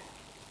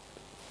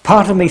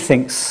of me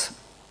thinks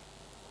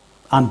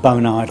I'm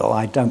bone idle,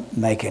 I don't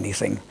make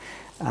anything.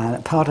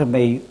 Part of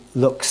me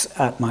looks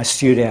at my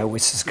studio,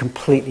 which is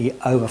completely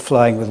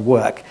overflowing with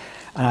work,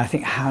 and I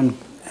think, how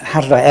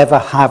did I ever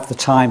have the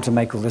time to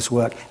make all this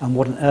work, and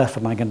what on earth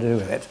am I going to do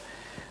with it?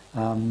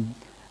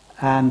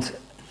 And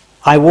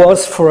I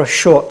was, for a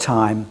short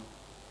time,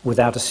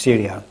 without a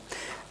studio.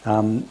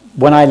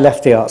 When I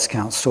left the Arts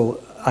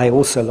Council, I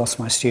also lost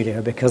my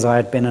studio because I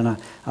had been in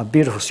a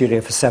beautiful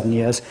studio for 7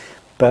 years,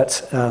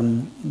 but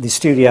the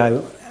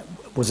studio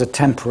was a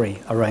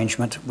temporary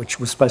arrangement which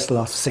was supposed to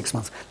last for 6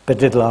 months, but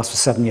did last for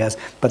 7 years.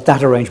 But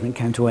that arrangement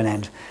came to an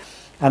end.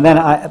 And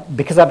then,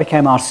 because I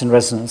became artist in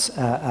residence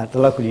at the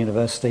local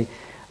university,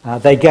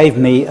 they gave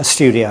me a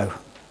studio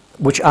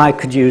which I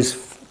could use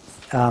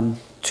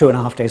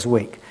 2.5 days a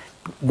week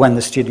when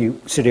the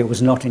studio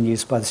was not in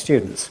use by the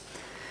students.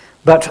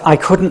 But I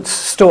couldn't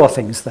store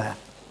things there.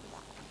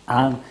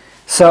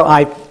 So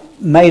I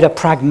made a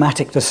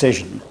pragmatic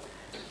decision.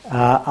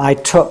 I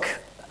took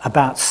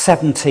about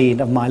 17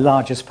 of my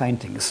largest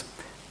paintings,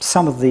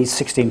 some of these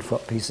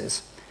 16-foot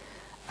pieces,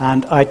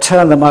 and I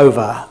turned them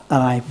over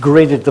and I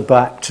gridded the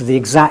back to the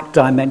exact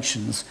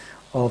dimensions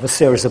of a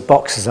series of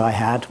boxes I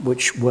had,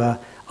 which were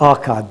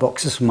archive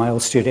boxes from my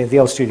old studio. The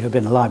old studio had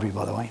been a library,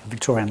 by the way, a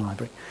Victorian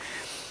library.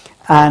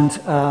 And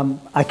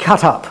I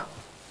cut up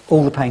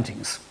all the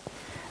paintings.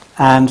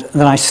 And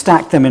then I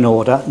stacked them in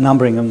order,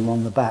 numbering them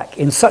on the back,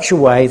 in such a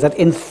way that,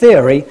 in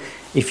theory,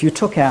 if you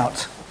took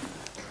out...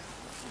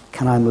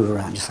 Can I move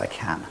around? Yes, I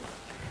can.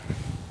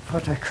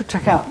 If I could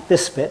take out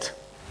this bit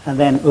and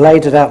then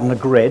laid it out on a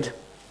grid,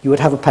 you would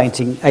have a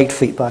painting 8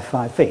 feet by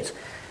 5 feet.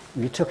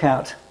 If you took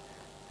out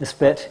this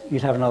bit,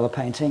 you'd have another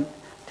painting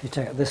You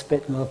take up this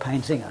bit, another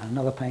painting, and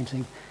another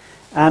painting.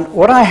 And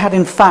what I had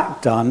in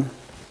fact done,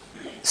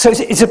 so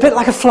it's a bit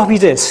like a floppy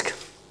disk.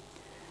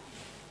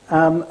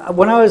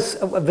 When I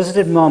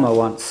visited MoMA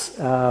once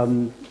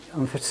on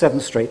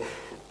 57th Street,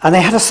 and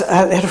they had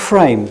a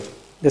frame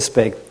this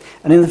big,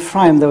 and in the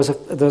frame there was a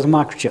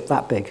microchip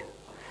that big.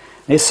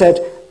 And it said,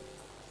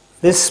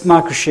 this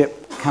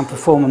microchip can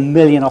perform 1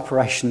 million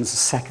operations a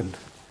second.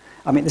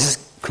 I mean,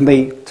 can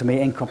be, to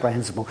me,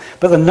 incomprehensible.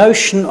 But the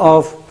notion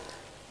of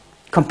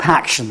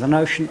compaction, the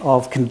notion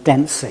of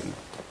condensing,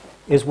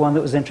 is one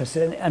that was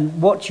interesting.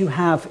 And what you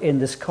have in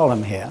this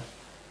column here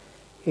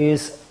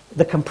is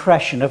the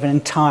compression of an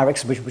entire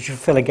exhibition, which would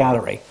fill a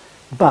gallery.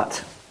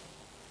 But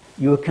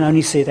you can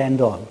only see it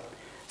end on.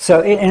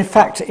 So, in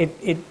fact,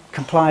 it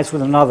complies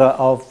with another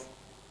of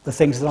the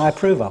things that I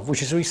approve of,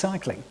 which is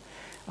recycling.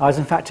 I was,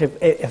 in fact,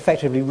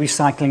 effectively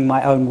recycling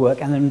my own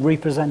work and then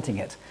representing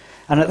it.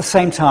 And at the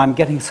same time,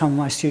 getting some of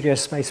my studio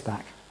space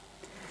back.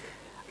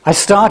 I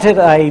started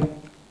a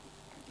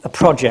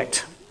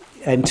project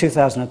in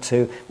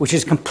 2002, which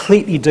is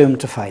completely doomed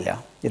to failure.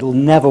 It'll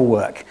never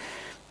work.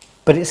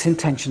 But its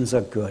intentions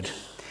are good.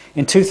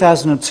 In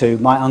 2002,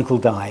 my uncle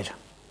died.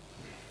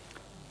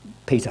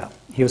 Peter.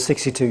 He was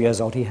 62 years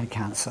old. He had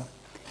cancer.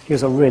 He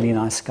was a really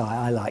nice guy.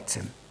 I liked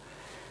him.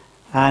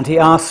 And he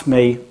asked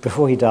me,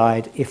 before he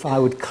died, if I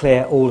would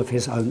clear all of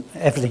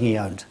everything he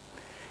owned.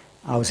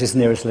 I was his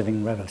nearest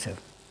living relative.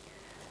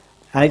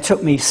 And it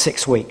took me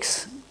 6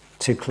 weeks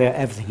to clear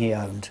everything he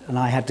owned, and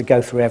I had to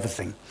go through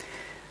everything.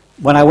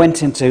 When I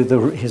went into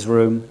his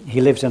room,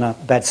 he lived in a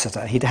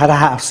bedsitter. He'd had a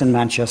house in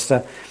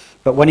Manchester,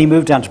 but when he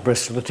moved down to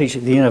Bristol to teach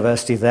at the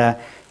university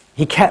there,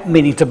 he kept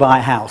meaning to buy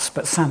a house,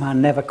 but somehow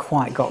never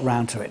quite got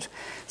round to it.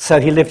 So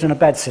he lived in a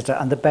bedsitter,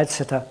 and the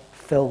bedsitter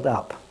filled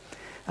up.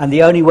 And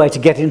the only way to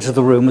get into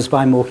the room was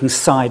by walking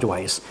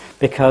sideways,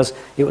 because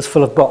it was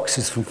full of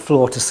boxes from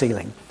floor to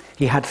ceiling.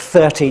 He had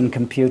 13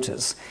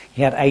 computers.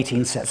 He had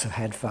 18 sets of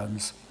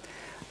headphones.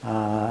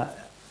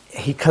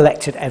 He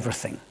collected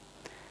everything.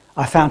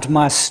 I found, to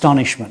my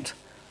astonishment,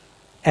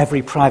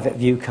 every private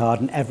view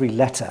card and every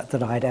letter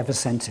that I had ever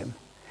sent him.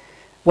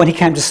 When he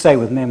came to stay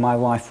with me and my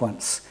wife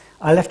once,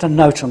 I left a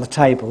note on the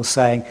table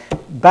saying,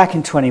 "Back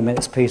in 20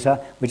 minutes, Peter.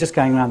 We're just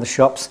going around the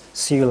shops.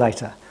 See you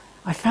later."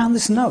 I found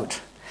this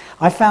note.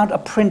 I found a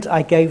print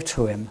I gave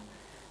to him,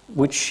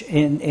 which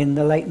in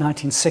the late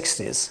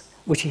 1960s,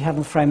 which he had on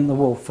the frame on the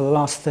wall for the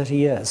last 30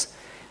 years.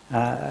 It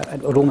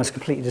had almost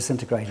completely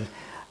disintegrated.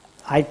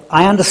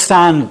 I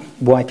understand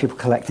why people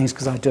collect things,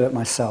 because I do it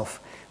myself,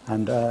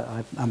 and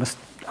I must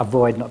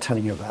avoid not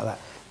telling you about that.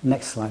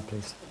 Next slide,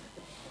 please.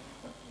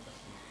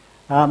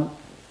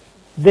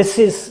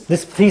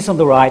 This piece on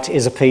the right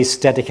is a piece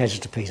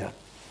dedicated to Peter.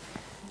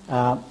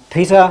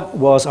 Peter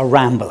was a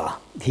rambler.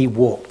 He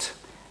walked,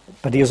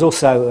 but he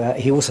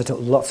also took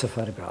lots of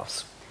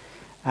photographs.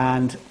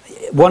 And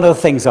one of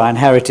the things I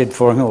inherited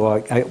for him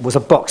was a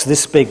box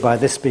this big by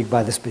this big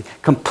by this big,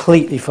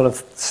 completely full of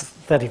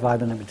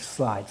 35mm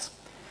slides.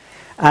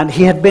 And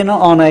he had been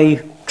on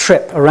a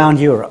trip around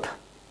Europe,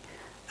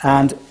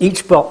 and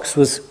each box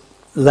was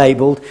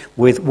labelled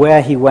with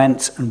where he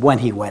went and when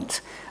he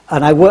went.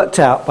 And I worked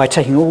out, by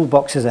taking all the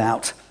boxes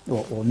out,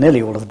 or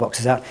nearly all of the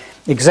boxes out,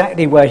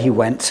 exactly where he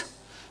went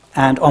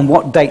and on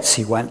what dates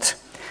he went.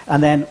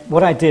 And then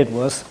what I did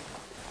was,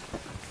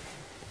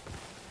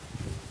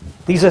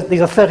 these are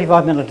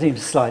 35mm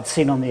slides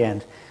seen on the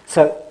end.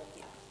 So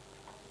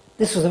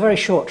this was a very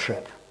short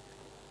trip,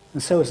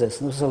 and so was this,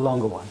 and this was a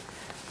longer one.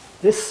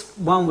 This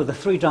one with the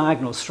 3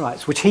 diagonal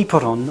stripes, which he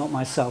put on, not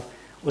myself,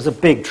 was a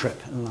big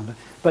trip in London.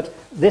 But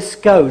this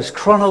goes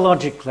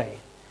chronologically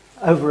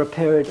over a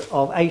period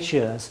of 8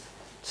 years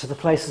to the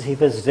places he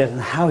visited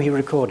and how he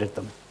recorded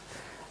them.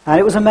 And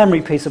it was a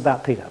memory piece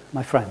about Peter,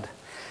 my friend.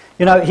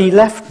 You know, he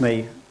left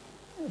me,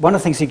 one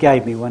of the things he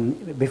gave me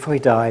before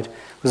he died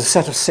was a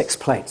set of 6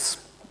 plates.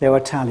 They were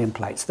Italian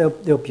plates. They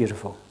were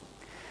beautiful.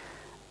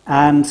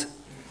 And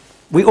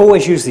we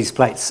always use these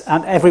plates,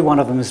 and every one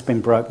of them has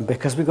been broken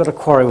because we've got a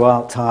quarry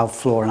tile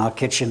floor in our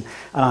kitchen,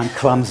 and I'm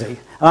clumsy.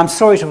 And I'm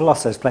sorry to have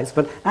lost those plates,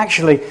 but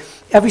actually,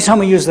 every time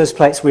we use those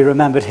plates, we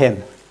remembered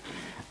him.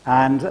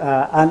 And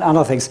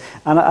other things.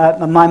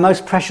 And my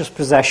most precious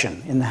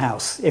possession in the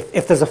house,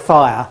 if there's a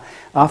fire,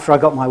 after I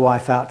got my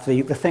wife out,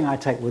 the thing I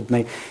take with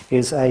me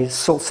is a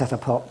salt cellar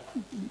pot,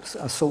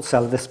 a salt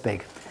cellar this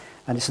big.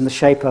 And it's in the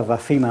shape of a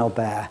female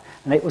bear.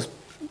 And it was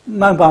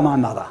mown by my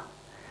mother.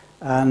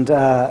 And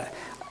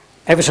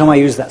every time I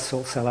use that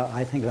salt cellar,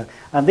 I think of that.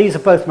 And these are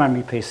both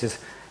memory pieces.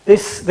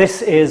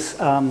 This is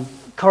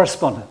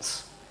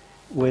correspondence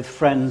with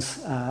friends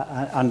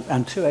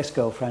and 2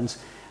 ex-girlfriends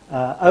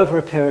over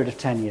a period of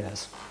 10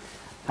 years.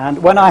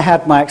 And when I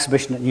had my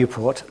exhibition at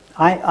Newport,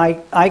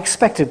 I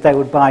expected they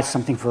would buy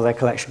something for their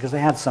collection because they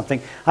had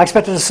something. I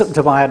expected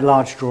to buy a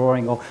large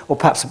drawing or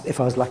perhaps,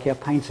 if I was lucky, a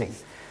painting.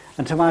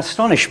 And to my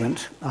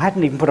astonishment, I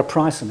hadn't even put a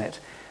price on it,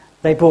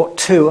 they bought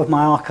 2 of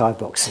my archive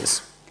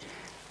boxes.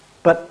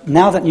 But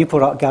now that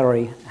Newport Art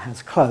Gallery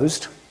has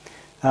closed,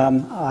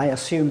 I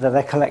assume that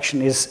their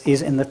collection is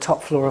in the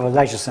top floor of a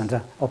leisure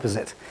centre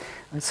opposite.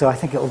 So I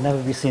think it will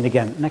never be seen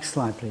again. Next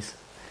slide, please.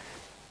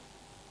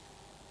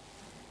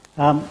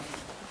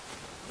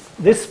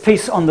 This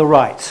piece on the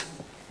right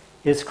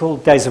is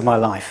called Days of My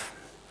Life.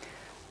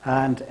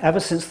 And ever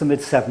since the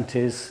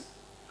mid-70s,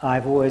 I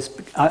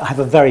have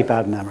a very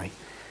bad memory.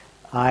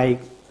 I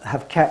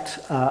have kept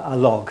a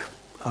log,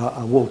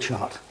 a wall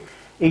chart.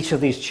 Each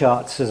of these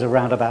charts is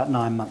around about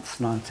 9 months,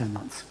 9 or 10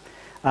 months.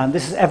 And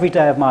this is every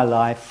day of my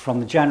life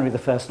from January the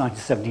 1st,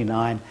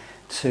 1979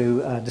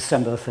 to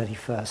December the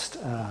 31st,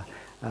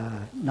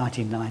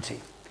 1990.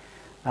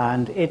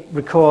 And it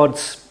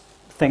records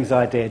things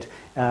I did.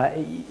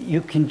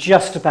 You can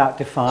just about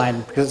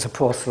define, because it's a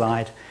poor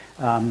slide,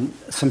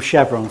 some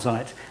chevrons on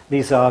it.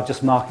 These are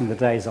just marking the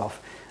days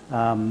off.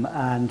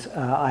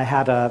 I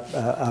had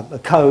a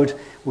code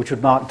which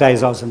would mark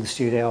days I was in the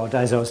studio or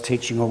days I was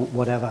teaching or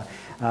whatever.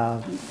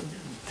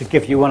 To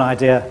give you one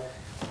idea,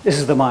 this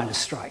is the miners'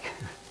 strike.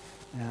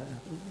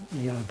 The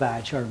yellow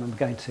badge. I remember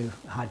going to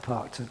Hyde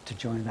Park to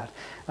join that.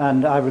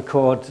 And I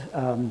record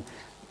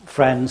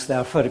friends. There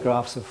are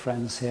photographs of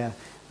friends here.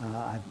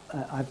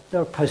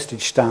 There are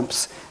postage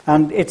stamps.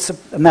 And it's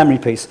a memory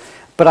piece.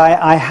 But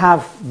I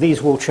have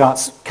these wall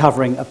charts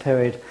covering a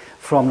period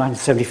from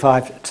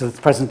 1975 to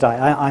the present day.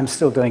 I'm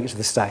still doing it to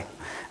this day.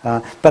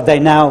 But they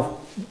now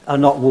are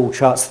not wall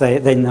charts.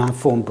 They now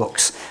form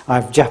books.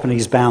 I've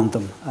Japanese bound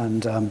them,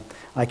 and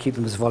I keep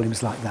them as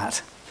volumes like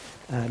that.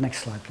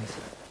 Next slide, please.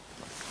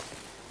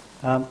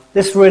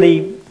 This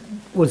really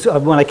was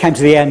when I came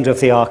to the end of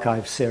the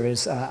archive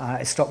series.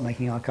 I stopped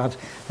making archives.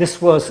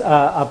 This was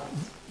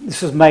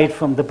made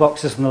from the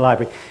boxes from the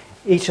library.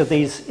 Each of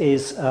these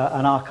is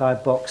an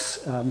archive box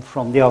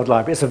from the old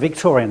library. It's a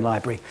Victorian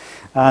library.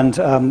 And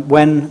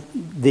when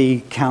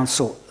the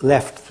council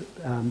left,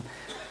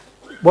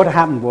 what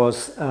happened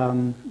was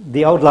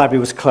the old library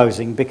was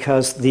closing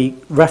because the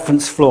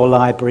reference floor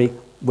library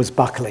was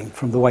buckling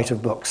from the weight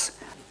of books.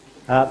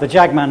 The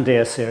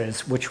Jagmandir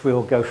series, which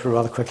we'll go through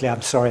rather quickly.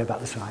 I'm sorry about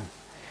the time.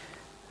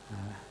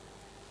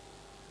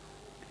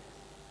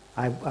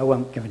 I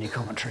won't give any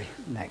commentary.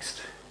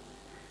 Next.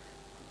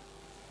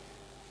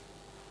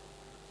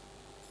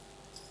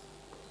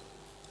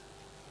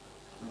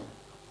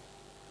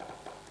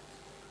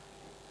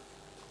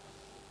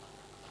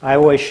 I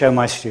always show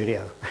my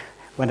studio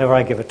whenever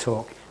I give a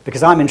talk,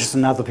 because I'm interested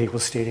in other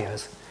people's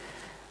studios.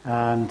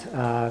 And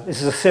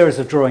this is a series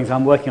of drawings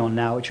I'm working on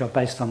now, which are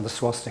based on the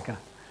swastika.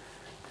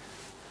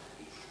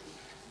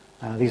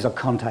 These are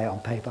Conte on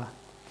paper.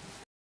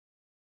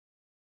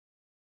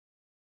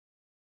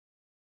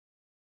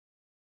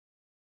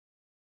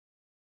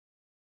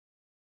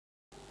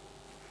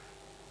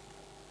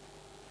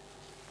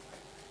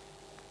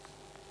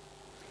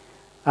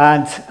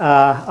 And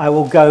I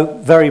will go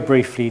very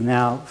briefly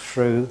now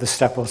through the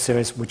Stepwell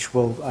series, which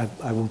I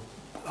will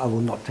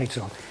not take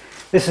too long.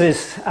 This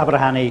is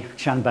Abrahani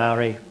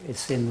Chanbari.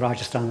 It's in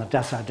Rajasthan, the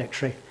Dasar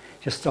District,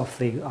 just off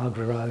the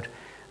Agra Road.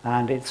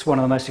 And it's one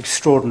of the most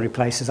extraordinary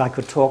places. I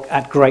could talk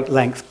at great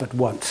length, but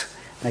won't.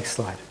 Next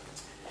slide.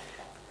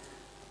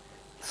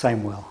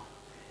 Same well.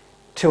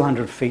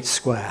 200 feet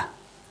square,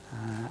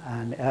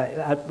 and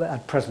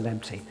at present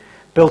empty.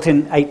 Built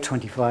in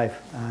 825,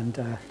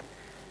 and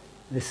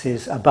this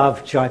is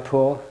above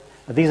Jaipur.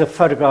 These are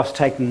photographs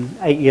taken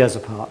 8 years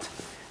apart.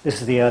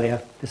 This is the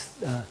earlier. This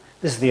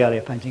is the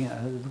earlier painting.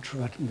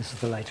 This is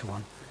the later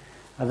one.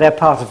 They're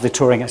part of the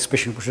touring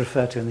exhibition, which is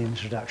referred to in the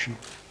introduction.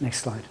 Next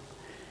slide.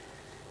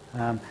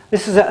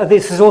 This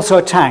is also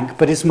a tank,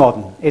 but it's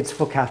modern. It's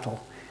for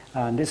cattle,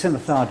 and it's in the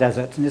Thar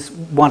Desert, and it's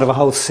one of a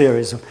whole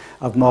series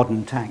of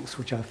modern tanks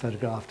which I've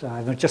photographed.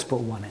 I've just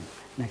put one in.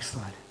 Next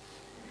slide.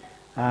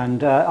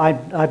 And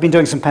I've been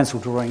doing some pencil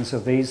drawings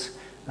of these.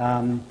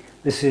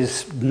 This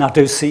is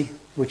Nadusi,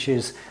 which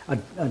is a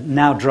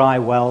now dry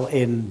well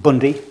in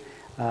Bundi.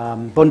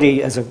 Bundi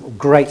is a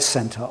great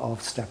centre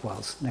of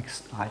stepwells.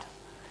 Next slide.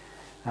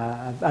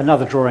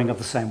 Another drawing of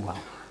the same well.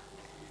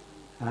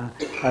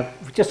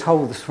 Just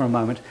hold this for a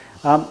moment.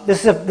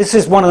 This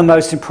is one of the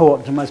most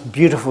important and most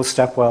beautiful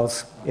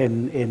stepwells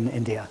in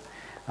India.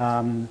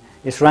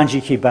 It's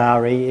Ranji Ki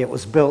Bauri. It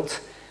was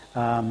built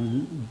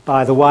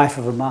by the wife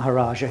of a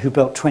Maharaja who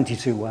built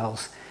 22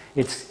 wells.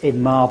 It's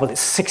in marble.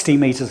 It's 60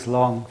 metres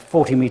long,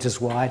 40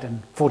 metres wide,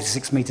 and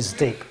 46 metres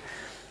deep.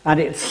 And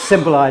it's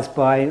symbolised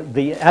by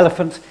the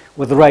elephant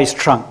with the raised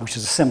trunk, which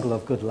is a symbol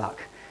of good luck.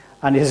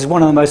 And it is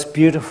one of the most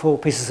beautiful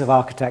pieces of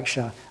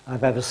architecture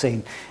I've ever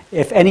seen.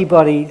 If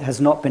anybody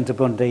has not been to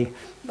Bundi,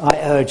 I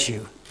urge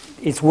you.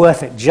 It's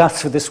worth it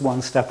just for this one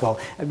stepwell.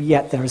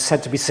 Yet there is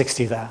said to be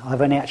 60 there.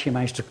 I've only actually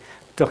managed to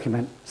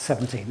document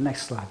 17.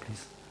 Next slide,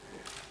 please.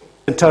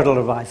 Total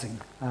revising.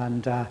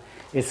 And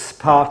it's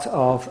part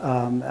of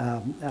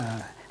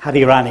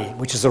Hadirani,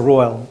 which is a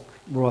royal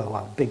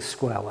well, big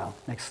square well.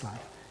 Next slide.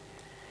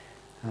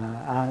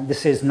 And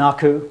this is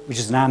Naku, which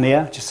is an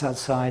amir, just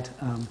outside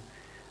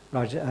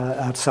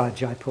outside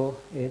Jaipur.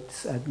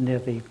 It's near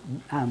the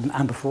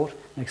Amber Fort.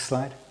 Next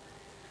slide.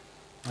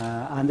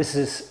 And this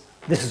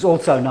is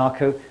also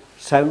Naku.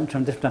 So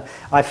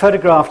I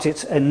photographed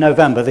it in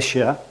November this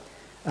year,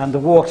 and the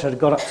water had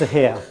got up to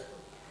here.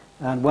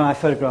 And when I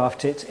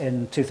photographed it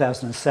in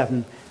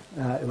 2007,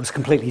 it was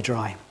completely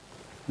dry.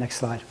 Next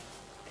slide.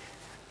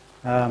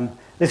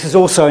 This is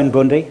also in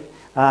Bundi.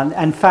 And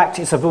in fact,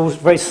 it's a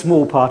very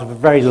small part of a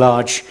very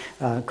large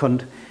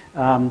kund.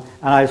 And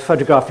I was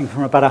photographing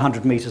from about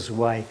 100 meters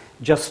away,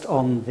 just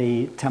on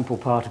the temple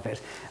part of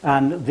it.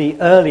 And the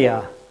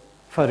earlier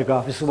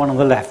photograph is the one on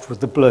the left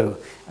with the blue,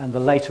 and the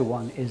later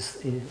one is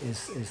the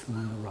one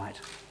on the right.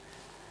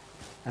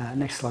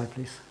 Next slide,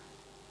 please.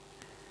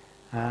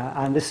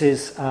 And this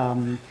is,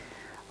 I'm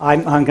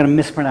going to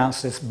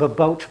mispronounce this,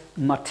 Babot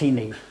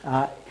Martini.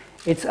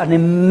 It's an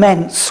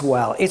immense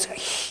well. It's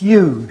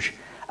huge,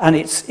 and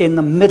it's in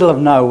the middle of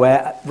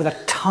nowhere with a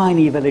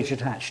tiny village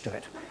attached to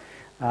it.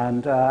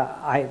 And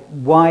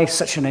why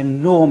such an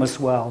enormous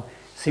well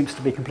seems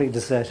to be completely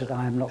deserted,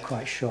 I am not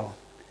quite sure.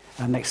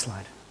 Next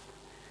slide.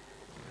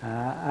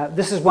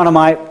 This is one of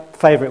my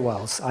favourite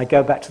wells. I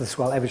go back to this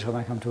well every time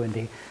I come to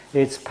India.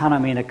 It's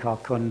Panamina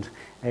Kund.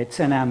 It's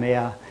in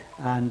Amir,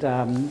 and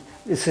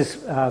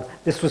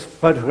this was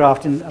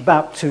photographed in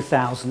about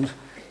 2000,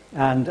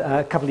 and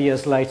a couple of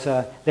years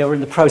later they were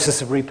in the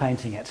process of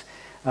repainting it.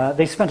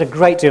 They spent a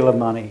great deal of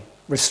money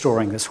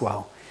restoring this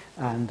well.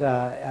 And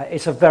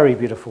it's a very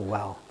beautiful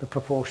well. The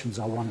proportions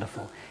are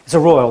wonderful. It's a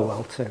royal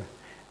well too.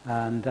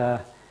 And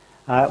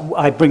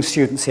I bring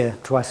students here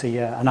twice a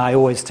year, and I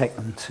always take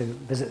them to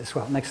visit this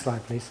well. Next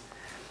slide, please.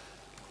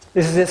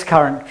 This is its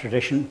current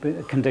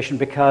condition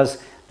because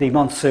the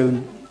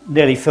monsoon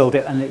nearly filled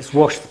it and it's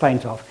washed the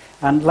paint off.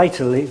 And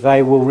later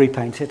they will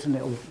repaint it and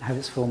it will have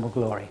its former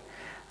glory.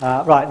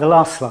 Right, the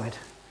last slide.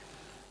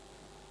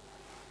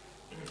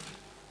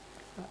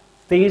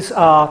 These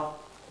are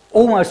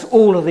almost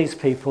all of these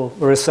people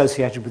were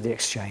associated with the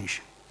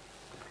exchange.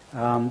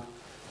 Shahid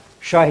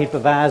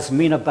Bavaz,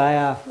 Meena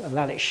Baya,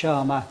 Lalit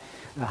Sharma,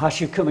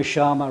 Hashim Kumar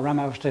Sharma,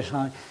 Ramavati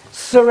Sharma.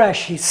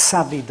 Suresh, he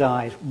sadly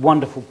died,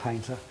 wonderful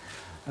painter.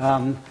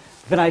 Vinay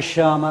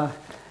Sharma,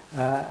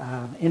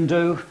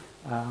 Indu,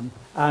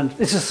 and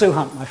this is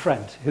Suhant, my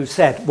friend, who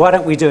said, why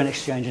don't we do an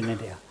exchange in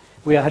India?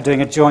 We are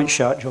doing a joint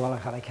show at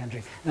Jawaharlal Kala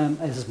Akademi.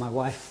 This is my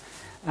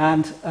wife.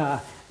 And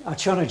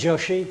Archana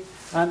Joshi,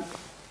 and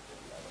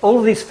all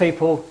of these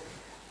people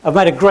have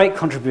made a great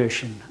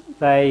contribution.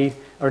 They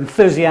are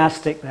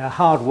enthusiastic, they're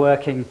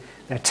hard-working,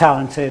 they're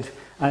talented,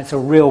 and it's a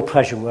real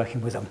pleasure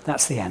working with them.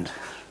 That's the end.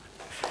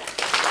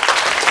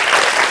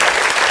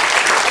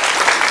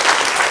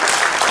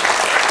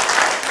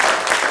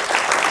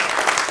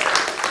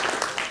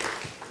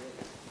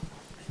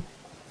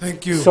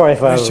 Thank you. Sorry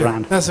if I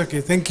overran. That's okay.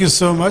 Thank you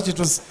so much. It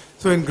was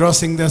so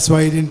engrossing, that's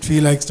why I didn't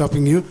feel like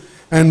stopping you.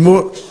 And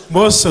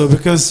more so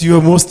because you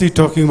are mostly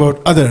talking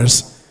about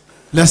others,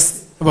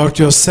 less about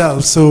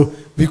yourself, so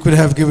we could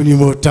have given you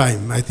more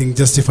time, I think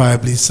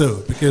justifiably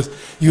so, because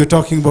you are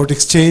talking about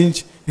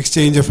exchange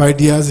of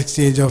ideas,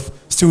 exchange of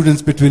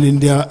students between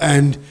India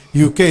and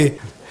UK.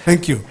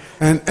 Thank you.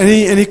 And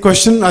any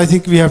question? I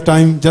think we have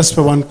time just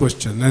for one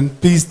question, and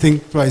please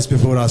think twice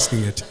before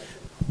asking it.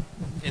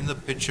 In the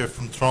picture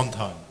from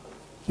Trondheim,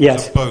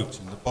 yes, there's a boat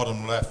in the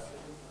bottom left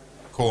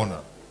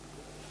corner,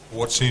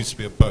 what seems to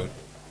be a boat.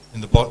 In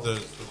the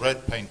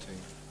red painting,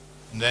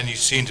 and then you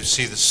seem to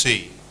see the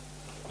sea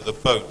with a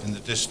boat in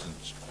the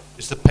distance.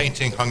 Is the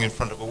painting hung in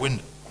front of a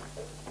window?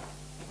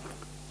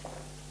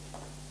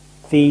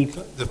 The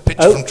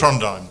picture from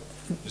Trondheim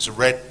is a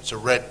red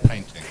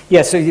painting.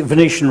 Yes, so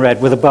Venetian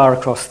red with a bar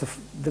across the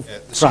there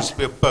front. seems to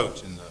be a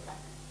boat in the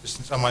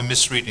distance. Am I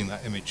misreading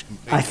that image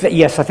completely?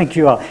 Yes, I think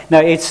you are. No,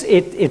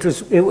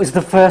 it was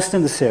the first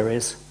in the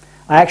series.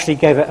 I actually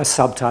gave it a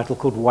subtitle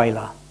called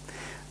Whaler,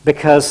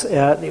 because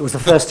it was the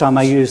first time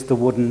I used the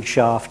wooden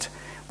shaft,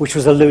 which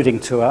was alluding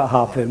to a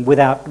harpoon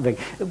without...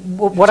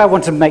 What I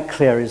want to make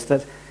clear is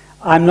that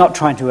I'm not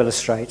trying to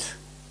illustrate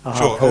a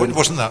harpoon. Sure, it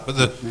wasn't that, but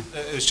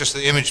it was just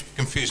the image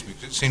confused me,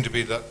 because it seemed to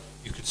be that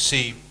you could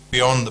see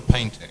beyond the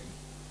painting,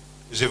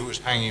 as if it was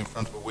hanging in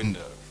front of a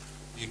window.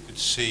 You could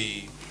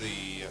see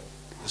the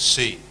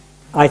sea.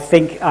 I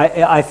think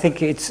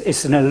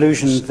it's an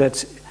illusion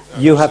that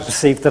you have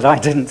perceived that I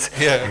didn't.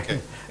 Yeah,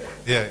 okay.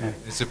 Yeah.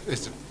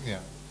 Yeah.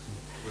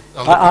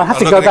 I'll have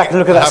to go back and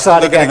look at that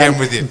slide again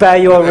with you. Bear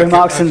your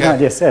remarks in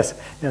mind. Yes.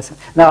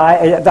 No,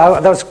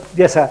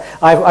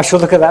 I shall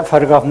look at that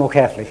photograph more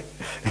carefully.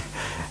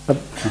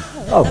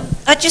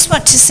 I just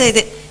want to say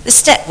that the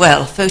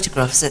stepwell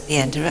photographs at the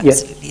end are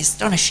absolutely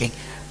astonishing.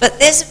 But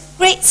there's a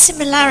great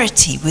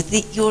similarity with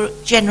your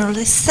general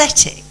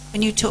aesthetic.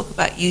 When you talk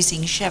about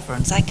using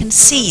chevrons, I can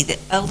see that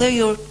although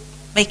you're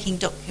making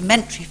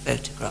documentary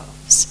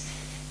photographs,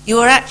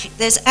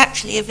 there's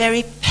actually a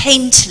very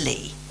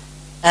painterly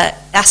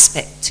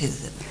aspect to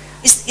them.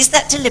 Is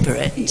that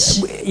deliberate?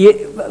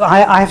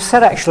 I have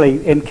said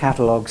actually in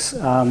catalogues,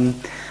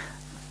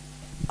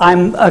 I'm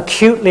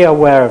acutely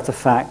aware of the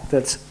fact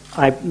that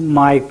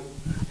my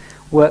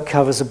work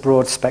covers a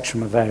broad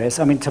spectrum of areas.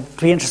 I mean, to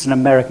be interested in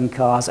American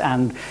cars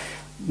and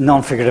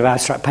non-figurative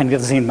abstract painting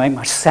doesn't even make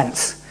much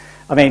sense.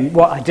 I mean,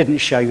 what I didn't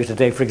show you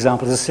today, for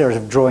example, is a series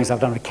of drawings I've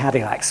done with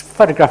Cadillacs,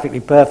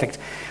 photographically perfect,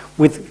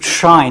 with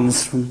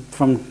shrines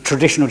from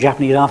traditional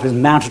Japanese artists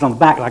mounted on the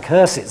back like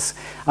hearses.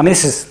 I mean,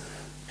 this is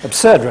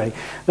absurd, really.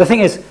 The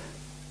thing is,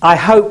 I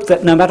hope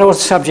that no matter what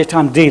subject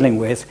I'm dealing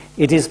with,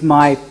 it is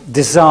my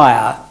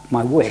desire,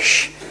 my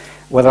wish,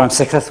 whether I'm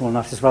successful or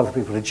not is for other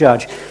people to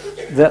judge,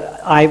 that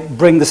I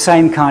bring the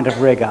same kind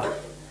of rigour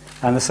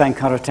and the same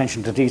kind of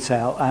attention to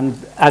detail and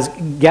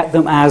get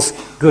them as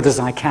good as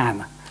I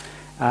can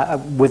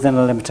within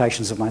the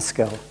limitations of my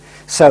skill.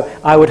 So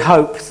I would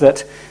hope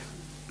that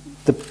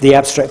the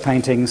abstract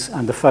paintings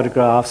and the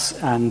photographs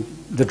and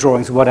the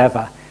drawings,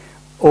 whatever,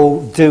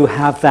 all do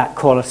have that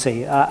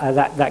quality,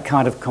 that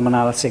kind of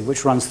commonality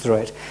which runs through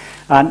it.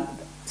 And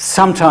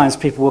sometimes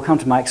people will come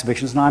to my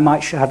exhibitions and I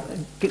might have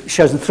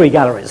shows in 3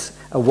 galleries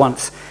at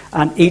once,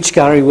 and each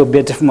gallery will be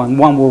a different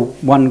one.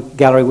 One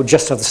gallery would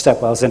just have the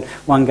stepwells in,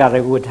 one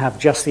gallery would have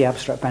just the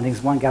abstract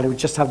paintings, one gallery would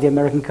just have the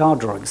American card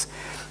drawings.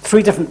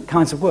 3 different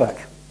kinds of work.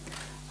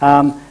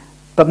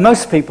 But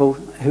most people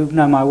who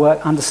know my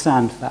work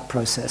understand that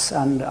process,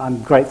 and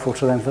I'm grateful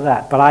to them for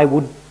that. But I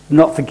would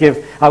not forgive,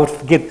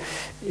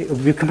 it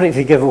would be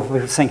completely forgivable for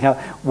people to think,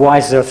 why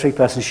is there a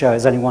 3-person show?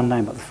 There's only one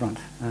name at the front.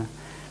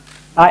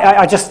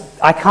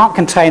 I can't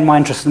contain my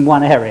interest in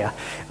one area.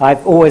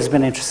 I've always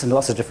been interested in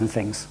lots of different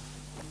things.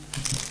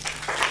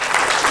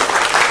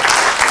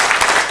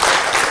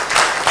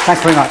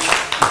 Thanks very much.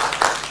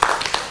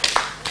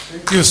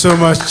 Thank you so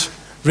much,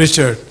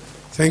 Richard.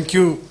 Thank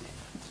you,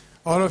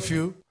 all of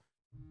you.